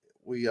time,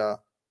 we saw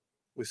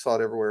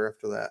it everywhere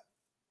after that.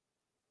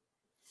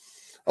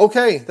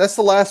 Okay, that's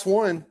the last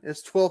one.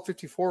 It's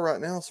 12:54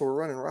 right now, so we're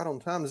running right on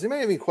time. Does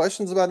anybody have any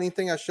questions about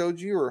anything I showed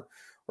you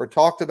or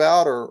talked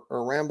about or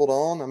rambled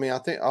on? I mean,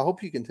 I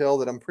hope you can tell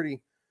that I'm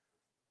pretty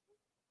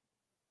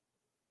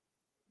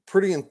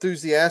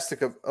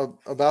enthusiastic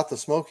about the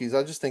Smokies.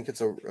 I just think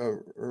it's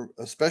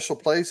a special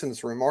place, and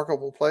it's a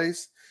remarkable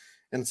place,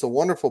 and it's a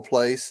wonderful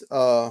place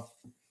to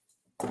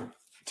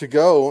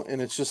go.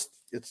 And it's just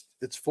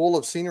it's full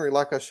of scenery,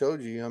 like I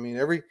showed you. I mean,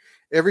 and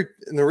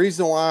the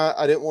reason why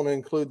I didn't want to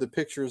include the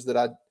pictures that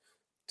I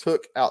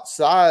took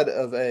outside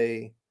of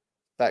a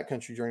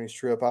backcountry journeys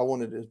trip, I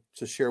wanted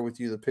to share with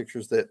you the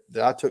pictures that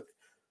I took,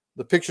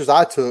 the pictures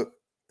I took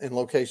in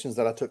locations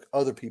that I took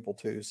other people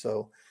to.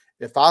 So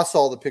if I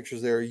saw the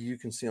pictures there, you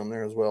can see them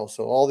there as well.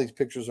 So all these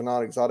pictures are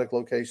not exotic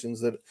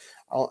locations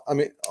I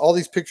mean, all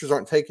these pictures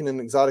aren't taken in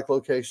exotic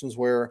locations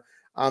where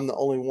I'm the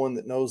only one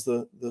that knows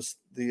the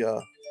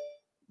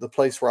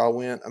place where I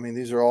went. I mean,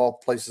 these are all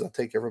places I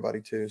take everybody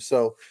to.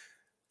 So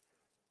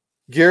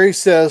Gary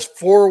says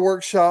 4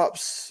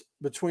 workshops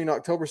between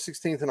October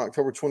 16th and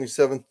October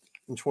 27th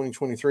in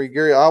 2023.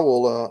 Gary, I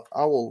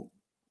will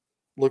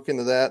look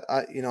into that.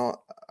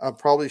 I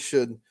probably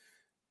should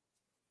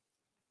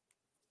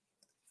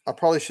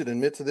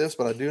admit to this,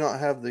 but I do not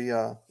have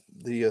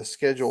the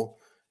schedule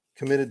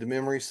committed to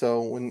memory.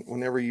 So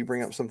whenever you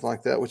bring up something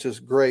like that, which is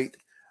great,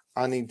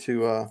 I need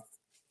to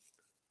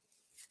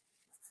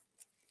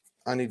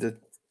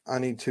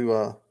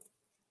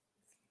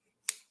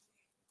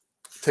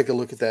take a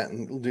look at that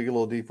and dig a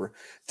little deeper.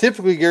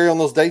 Typically, Gary, on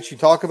those dates you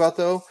talk about,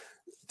 though,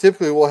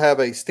 typically we'll have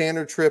a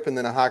standard trip and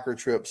then a hiker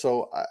trip.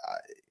 So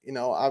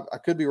I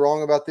could be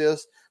wrong about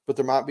this, but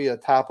there might be a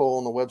typo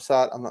on the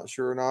website. I'm not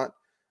sure or not.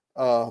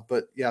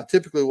 But yeah,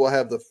 typically we'll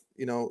have the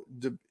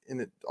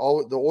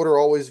order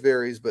always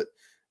varies, but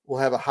we'll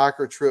have a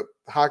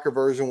hiker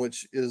version,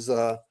 which is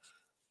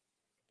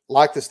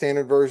like the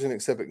standard version,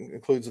 except it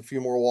includes a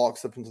few more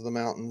walks up into the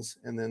mountains,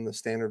 and then the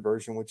standard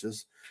version, which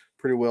is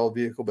pretty well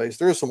vehicle based.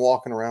 There is some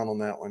walking around on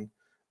that one,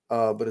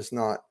 but it's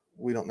not.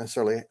 We don't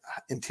necessarily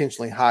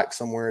intentionally hike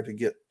somewhere to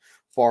get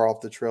far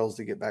off the trails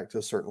to get back to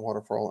a certain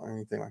waterfall or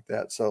anything like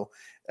that. So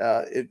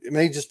it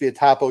may just be a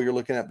typo you're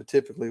looking at, but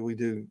typically we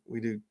do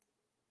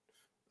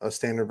a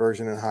standard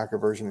version and a hiker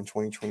version in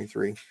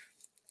 2023.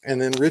 And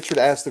then Richard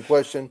asked the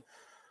question,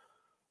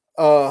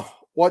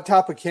 what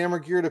type of camera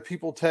gear do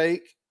people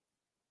take?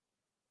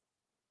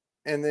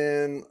 And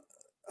then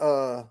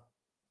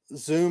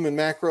zoom and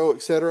macro,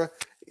 etc.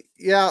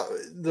 Yeah,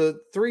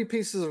 the 3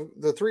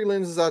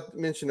 lenses I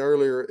mentioned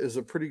earlier is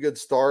a pretty good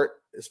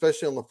start,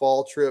 especially on the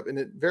fall trip. And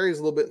it varies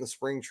a little bit in the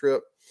spring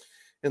trip.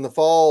 In the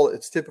fall,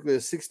 it's typically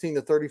a 16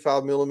 to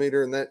 35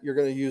 millimeter, and that you're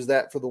going to use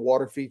that for the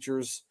water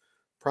features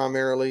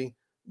primarily.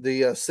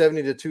 The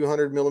 70 to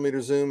 200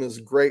 millimeter zoom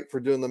is great for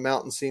doing the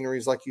mountain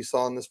sceneries like you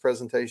saw in this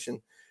presentation.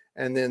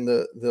 And then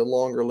the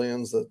longer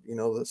lens, the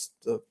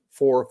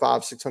 400,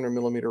 500, 600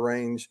 millimeter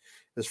range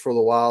is for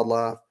the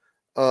wildlife.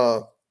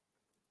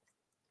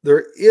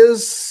 There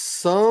is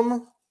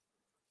some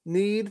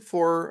need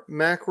for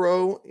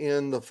macro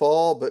in the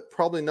fall, but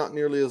probably not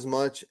nearly as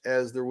much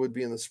as there would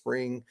be in the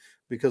spring,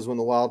 because when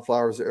the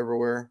wildflowers are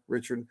everywhere,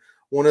 Richard,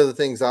 one of the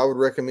things I would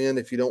recommend,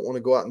 if you don't want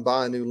to go out and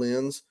buy a new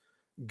lens,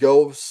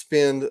 go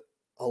spend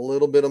a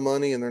little bit of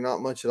money, and they're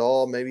not much at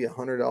all, maybe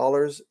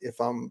 $100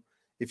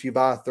 if you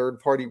buy a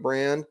third-party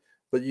brand,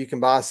 but you can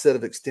buy a set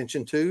of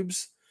extension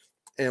tubes.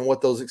 And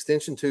what those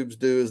extension tubes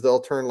do is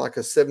they'll turn like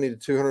a 70 to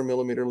 200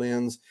 millimeter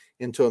lens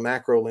into a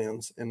macro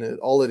lens. And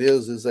all it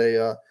is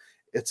I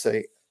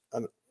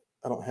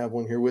don't have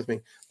one here with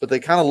me, but they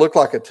kind of look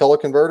like a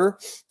teleconverter,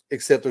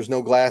 except there's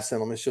no glass in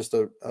them. It's just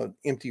an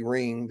empty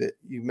ring that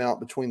you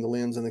mount between the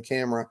lens and the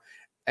camera.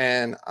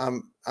 And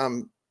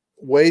I'm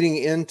wading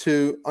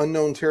into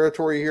unknown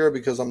territory here,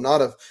 because I'm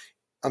not an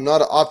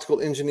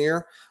optical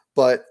engineer,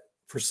 but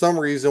for some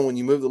reason, when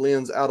you move the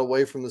lens out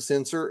away from the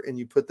sensor and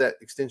you put that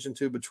extension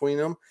tube between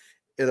them,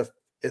 it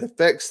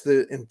affects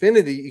the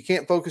infinity. You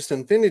can't focus to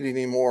infinity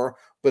anymore,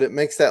 but it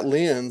makes that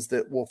lens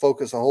that will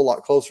focus a whole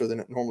lot closer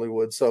than it normally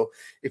would. So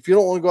if you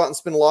don't want to go out and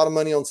spend a lot of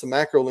money on some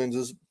macro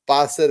lenses,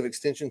 buy a set of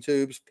extension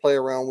tubes, play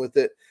around with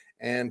it.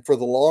 And for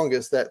the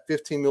longest, that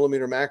 15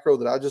 millimeter macro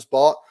that I just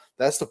bought,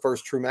 that's the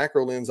first true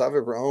macro lens I've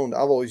ever owned.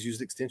 I've always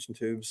used extension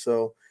tubes,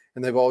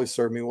 and they've always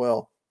served me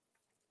well.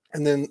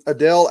 And then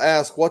Adele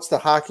asked, what's the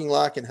hiking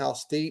like and how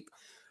steep?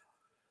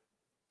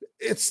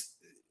 It's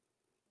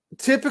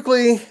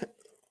typically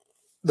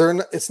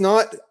it's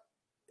not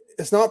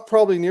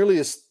probably nearly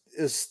as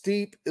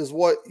steep as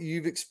what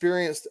you've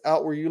experienced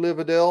out where you live,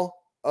 Adele.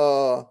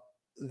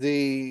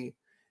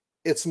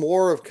 It's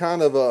more of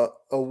kind of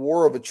a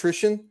war of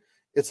attrition.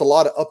 It's a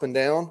lot of up and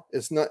down.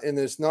 There's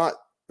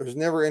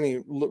never any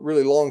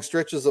really long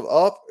stretches of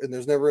up, and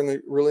there's never any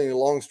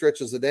long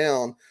stretches of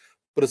down.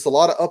 But it's a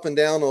lot of up and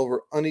down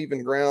over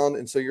uneven ground.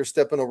 And so you're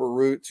stepping over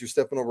roots, you're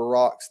stepping over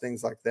rocks,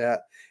 things like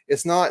that.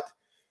 It's not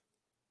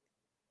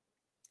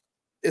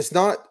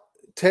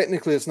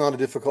technically, it's not a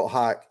difficult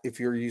hike if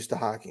you're used to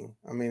hiking.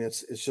 I mean,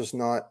 it's just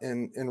not.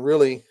 And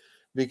really,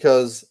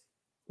 because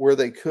where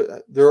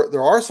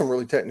there are some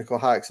really technical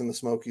hikes in the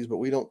Smokies, but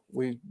we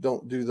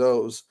don't do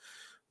those.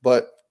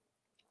 But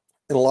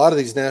in a lot of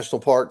these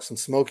national parks, and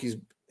Smokies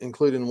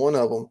including one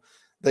of them,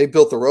 they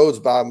built the roads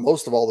by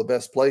most of all the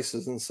best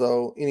places. And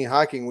so any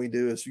hiking we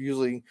do is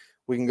usually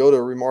we can go to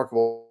a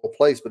remarkable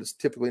place, but it's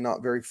typically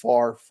not very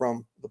far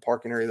from the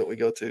parking area that we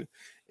go to.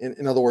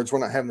 In other words, we're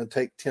not having to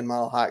take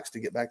 10-mile hikes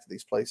to get back to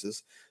these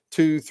places.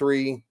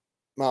 2-3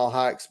 mile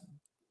hikes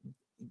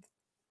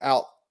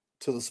out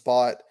to the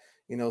spot,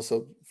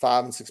 so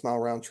 5 and 6 mile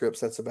round trips.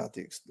 That's about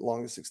the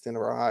longest extent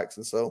of our hikes.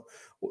 And so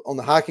on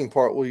the hiking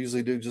part, we'll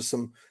usually do just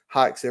some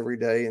hikes every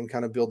day and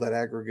kind of build that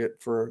aggregate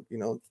for,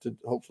 to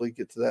hopefully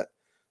get to that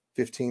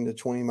 15 to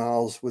 20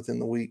 miles within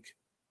the week.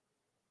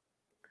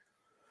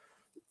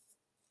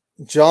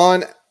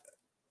 John,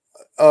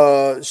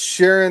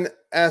 Sharon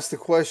asked the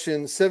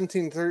question,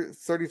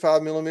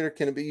 1735 millimeter,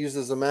 can it be used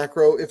as a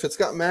macro? If it's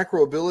got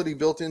macro ability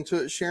built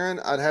into it, Sharon,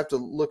 I'd have to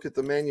look at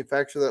the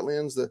manufacturer of that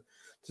lens to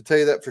tell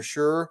you that for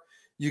sure.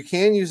 You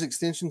can use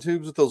extension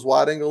tubes with those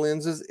wide angle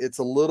lenses. It's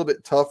a little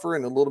bit tougher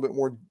and a little bit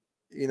more,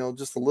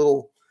 it's a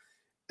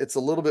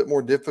little bit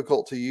more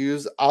difficult to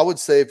use. I would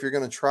say if you're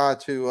going to try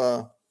to,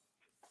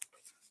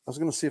 I was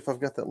going to see if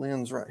I've got that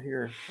lens right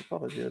here. I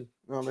thought I did.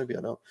 No, maybe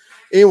I don't.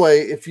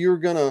 Anyway, if you're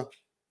going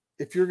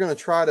to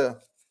try to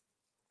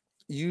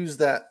use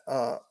that,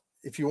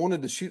 if you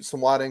wanted to shoot some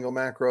wide angle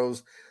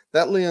macros,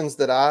 that lens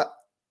that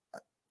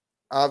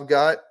I've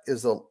got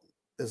is I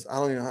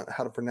don't even know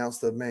how to pronounce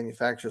the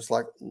manufacturer. It's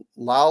like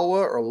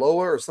Loa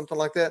or something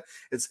like that.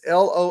 It's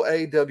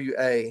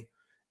LOAWA.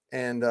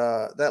 And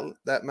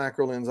that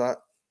macro lens I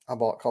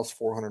bought cost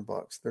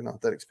 $400. They're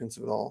not that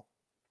expensive at all.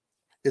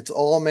 It's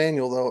all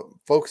manual, though. It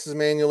focuses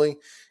manually,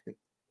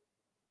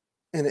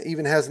 and it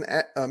even has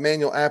a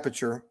manual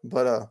aperture,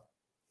 but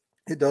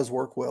it does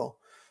work well.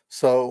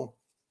 So,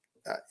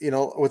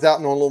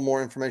 without knowing a little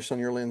more information on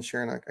your lens,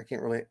 Sharon, I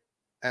can't really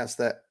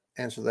answer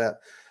that.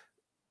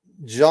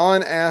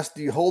 John asked,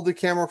 do you hold the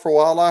camera for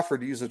wildlife or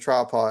do you use a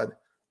tripod?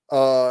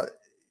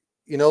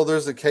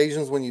 There's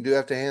occasions when you do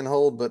have to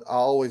handhold, but I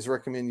always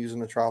recommend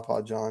using a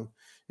tripod, John,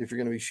 if you're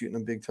going to be shooting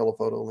a big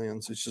telephoto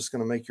lens. It's just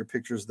going to make your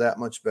pictures that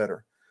much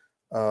better.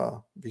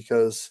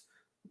 Because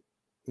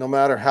no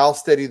matter how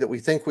steady that we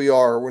think we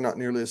are, we're not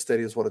nearly as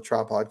steady as what a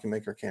tripod can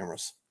make our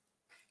cameras.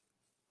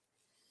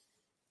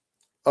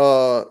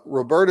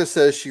 Roberta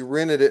says she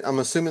rented it. I'm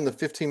assuming the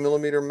 15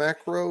 millimeter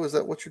macro. Is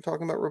that what you're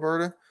talking about,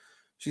 Roberta?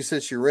 She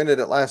said she rented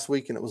it last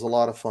week and it was a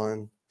lot of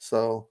fun.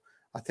 So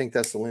I think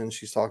that's the lens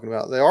she's talking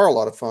about. They are a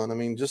lot of fun. I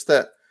mean, just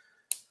that.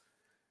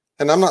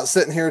 And I'm not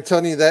sitting here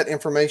telling you that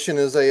information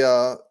is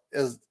I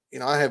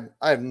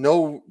have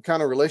no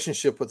kind of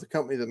relationship with the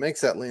company that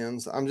makes that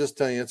lens. I'm just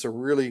telling you, it's a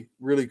really,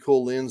 really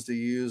cool lens to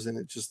use. And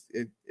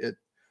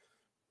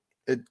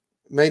it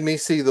made me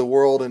see the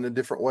world in a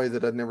different way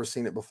that I'd never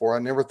seen it before. I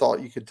never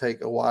thought you could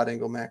take a wide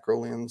angle macro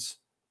lens.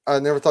 I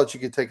never thought you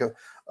could take a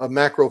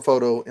macro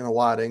photo in a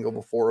wide angle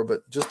before,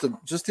 but just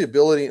the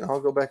ability, and I'll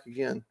go back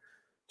again,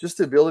 just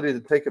the ability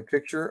to take a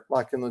picture,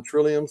 like in the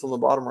trilliums on the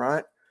bottom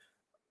right,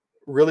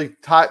 really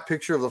tight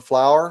picture of the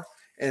flower,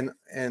 and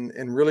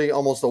really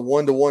almost a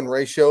 1-to-1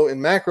 ratio.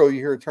 In macro, you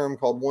hear a term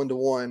called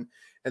 1-to-1,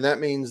 and that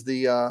means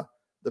the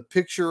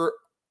picture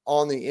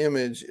on the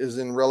image is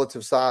in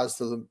relative size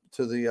to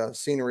the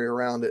scenery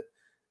around it,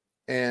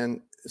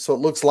 and so it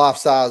looks life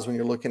size when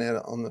you're looking at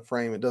it on the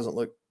frame. It doesn't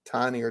look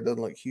tiny or it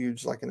doesn't look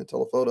huge like in a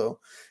telephoto,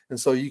 and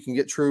so you can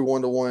get true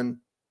 1-to-1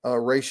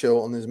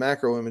 ratio on these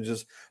macro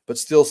images, but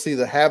still see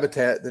the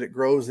habitat that it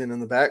grows in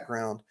the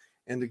background,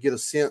 and to get a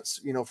sense,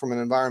 from an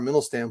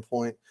environmental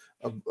standpoint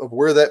of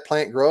where that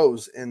plant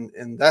grows. And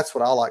that's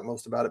what I like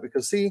most about it,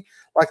 because see,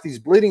 like these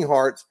bleeding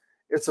hearts,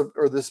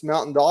 or this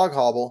mountain dog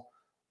hobble,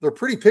 they're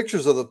pretty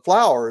pictures of the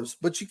flowers,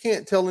 but you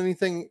can't tell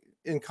anything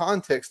in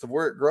context of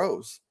where it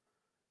grows.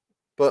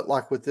 But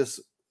like with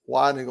this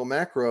wide angle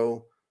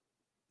macro,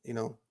 you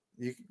know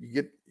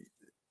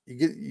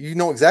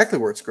exactly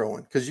where it's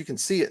growing, because you can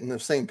see it in the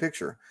same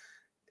picture.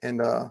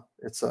 And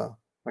it's like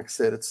I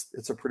said,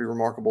 it's a pretty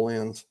remarkable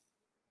lens.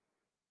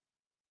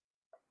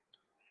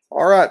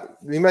 All right.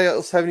 Anybody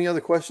else have any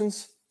other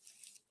questions?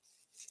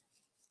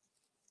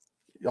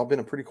 Y'all been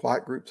a pretty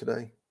quiet group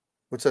today,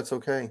 which that's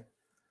okay.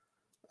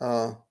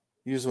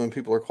 Usually when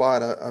people are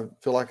quiet, I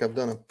feel like I've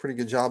done a pretty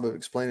good job of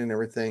explaining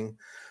everything.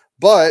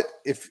 But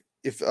if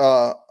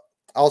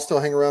I'll still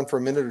hang around for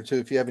a minute or two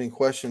if you have any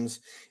questions.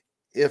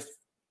 If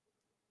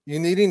you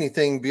need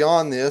anything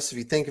beyond this, if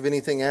you think of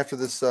anything after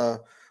this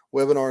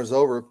webinar is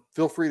over,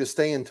 feel free to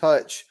stay in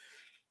touch.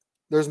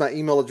 There's my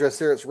email address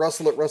there. It's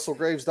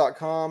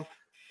russell@russellgraves.com.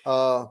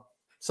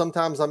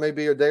 Sometimes I may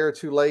be a day or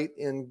two late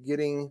in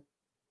getting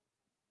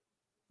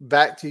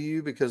back to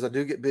you, because I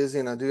do get busy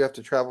and I do have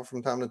to travel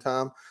from time to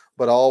time,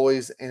 but I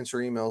always answer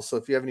emails. So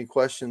if you have any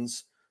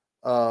questions,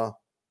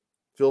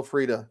 feel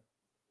free to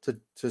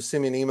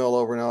send me an email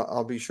over, and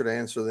I'll be sure to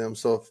answer them.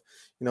 So if,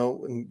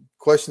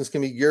 questions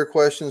can be gear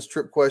questions,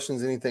 trip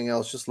questions, anything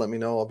else, just let me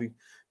know. I'll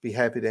be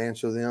happy to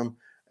answer them.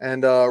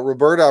 And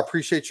Roberta, I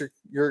appreciate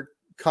your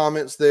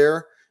comments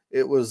there.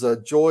 It was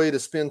a joy to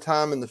spend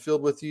time in the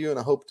field with you, and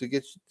I hope to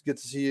get to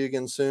see you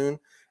again soon.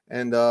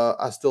 And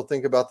I still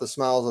think about the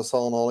smiles I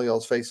saw on all of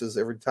y'all's faces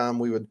every time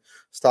we would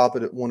stop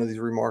at one of these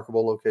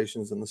remarkable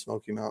locations in the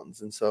Smoky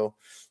Mountains. And so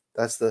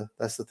that's the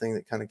thing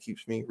that kind of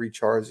keeps me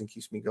recharged and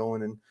keeps me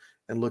going,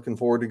 and looking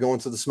forward to going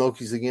to the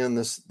Smokies again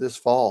this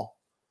fall.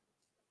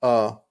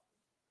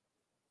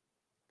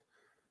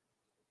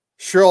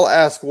 Cheryl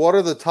asked, what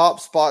are the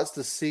top spots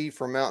to see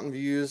for mountain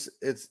views?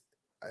 There's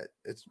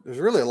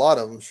really a lot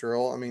of them,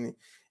 Cheryl. I mean,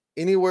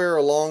 anywhere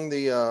along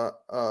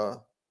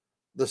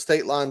the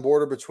state line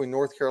border between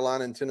North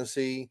Carolina and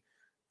Tennessee,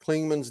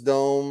 Klingman's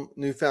Dome,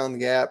 Newfound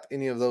Gap,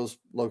 any of those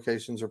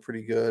locations are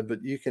pretty good,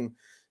 but you can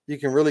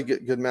really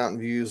get good mountain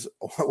views.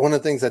 One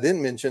of the things I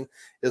didn't mention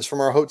is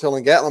from our hotel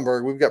in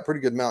Gatlinburg, we've got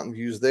pretty good mountain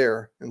views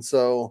there. And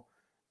so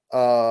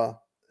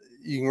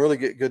you can really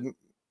get good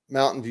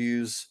mountain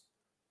views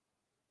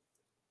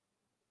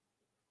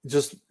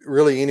just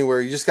really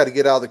anywhere. You just got to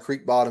get out of the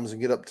creek bottoms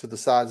and get up to the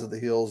sides of the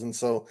hills. And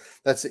so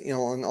that's,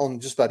 on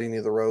just about any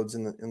of the roads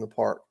in the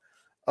park.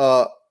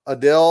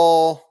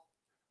 Adele.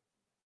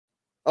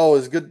 Oh,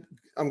 it's good.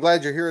 I'm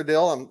glad you're here,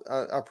 Adele.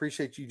 I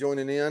appreciate you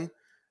joining in.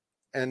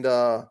 And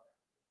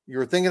you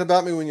were thinking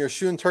about me when you're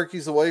shooing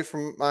turkeys away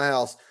from my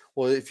house.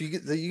 Well, if you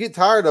get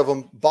tired of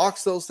them,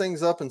 box those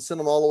things up and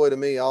send them all the way to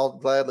me. I'll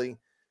gladly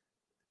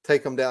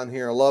take them down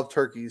here. I love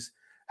turkeys.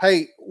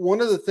 Hey, one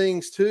of the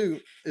things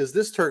too is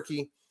this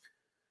turkey.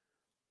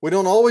 We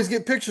don't always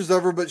get pictures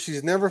of her, but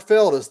she's never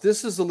failed us.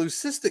 This is a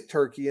leucistic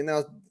turkey. And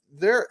now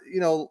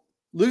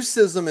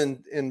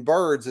leucism in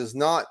birds is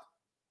not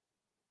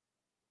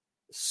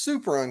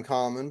super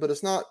uncommon, but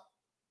it's not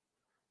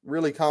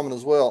really common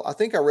as well. I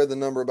think I read the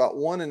number about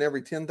 1 in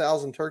every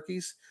 10,000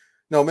 turkeys.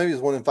 No, maybe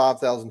it's 1 in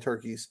 5,000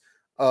 turkeys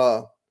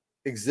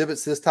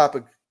exhibits this type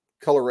of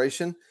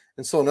coloration.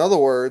 And so in other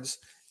words,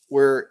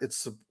 where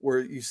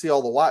you see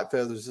all the white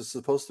feathers, it's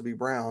supposed to be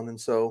brown.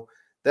 And so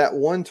that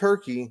one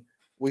turkey,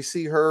 we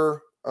see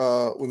her,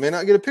 we may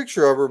not get a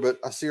picture of her, but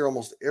I see her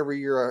almost every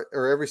year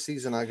or every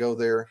season I go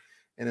there.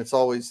 And it's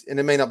always, and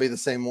it may not be the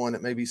same one.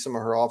 It may be some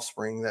of her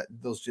offspring, that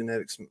those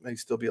genetics may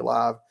still be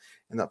alive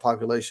in that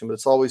population, but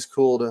it's always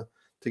cool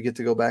to get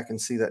to go back and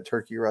see that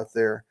turkey right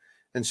there.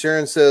 And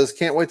Sharon says,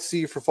 can't wait to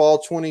see you for fall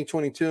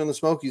 2022 in the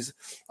Smokies.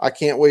 I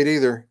can't wait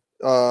either.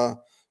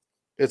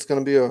 It's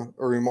going to be a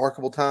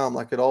remarkable time,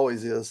 like it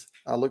always is.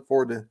 I look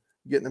forward to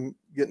getting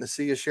to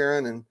see you,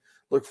 Sharon, and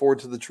look forward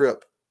to the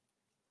trip.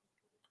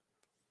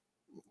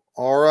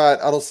 All right.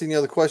 I don't see any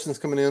other questions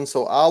coming in,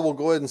 so I will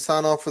go ahead and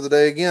sign off for the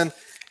day. Again,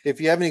 if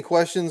you have any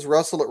questions,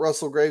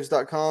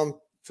 russell@russellgraves.com.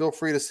 Feel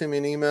free to send me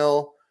an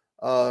email,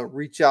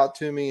 reach out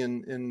to me,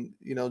 and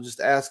just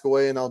ask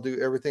away, and I'll do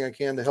everything I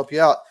can to help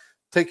you out.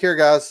 Take care,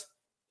 guys.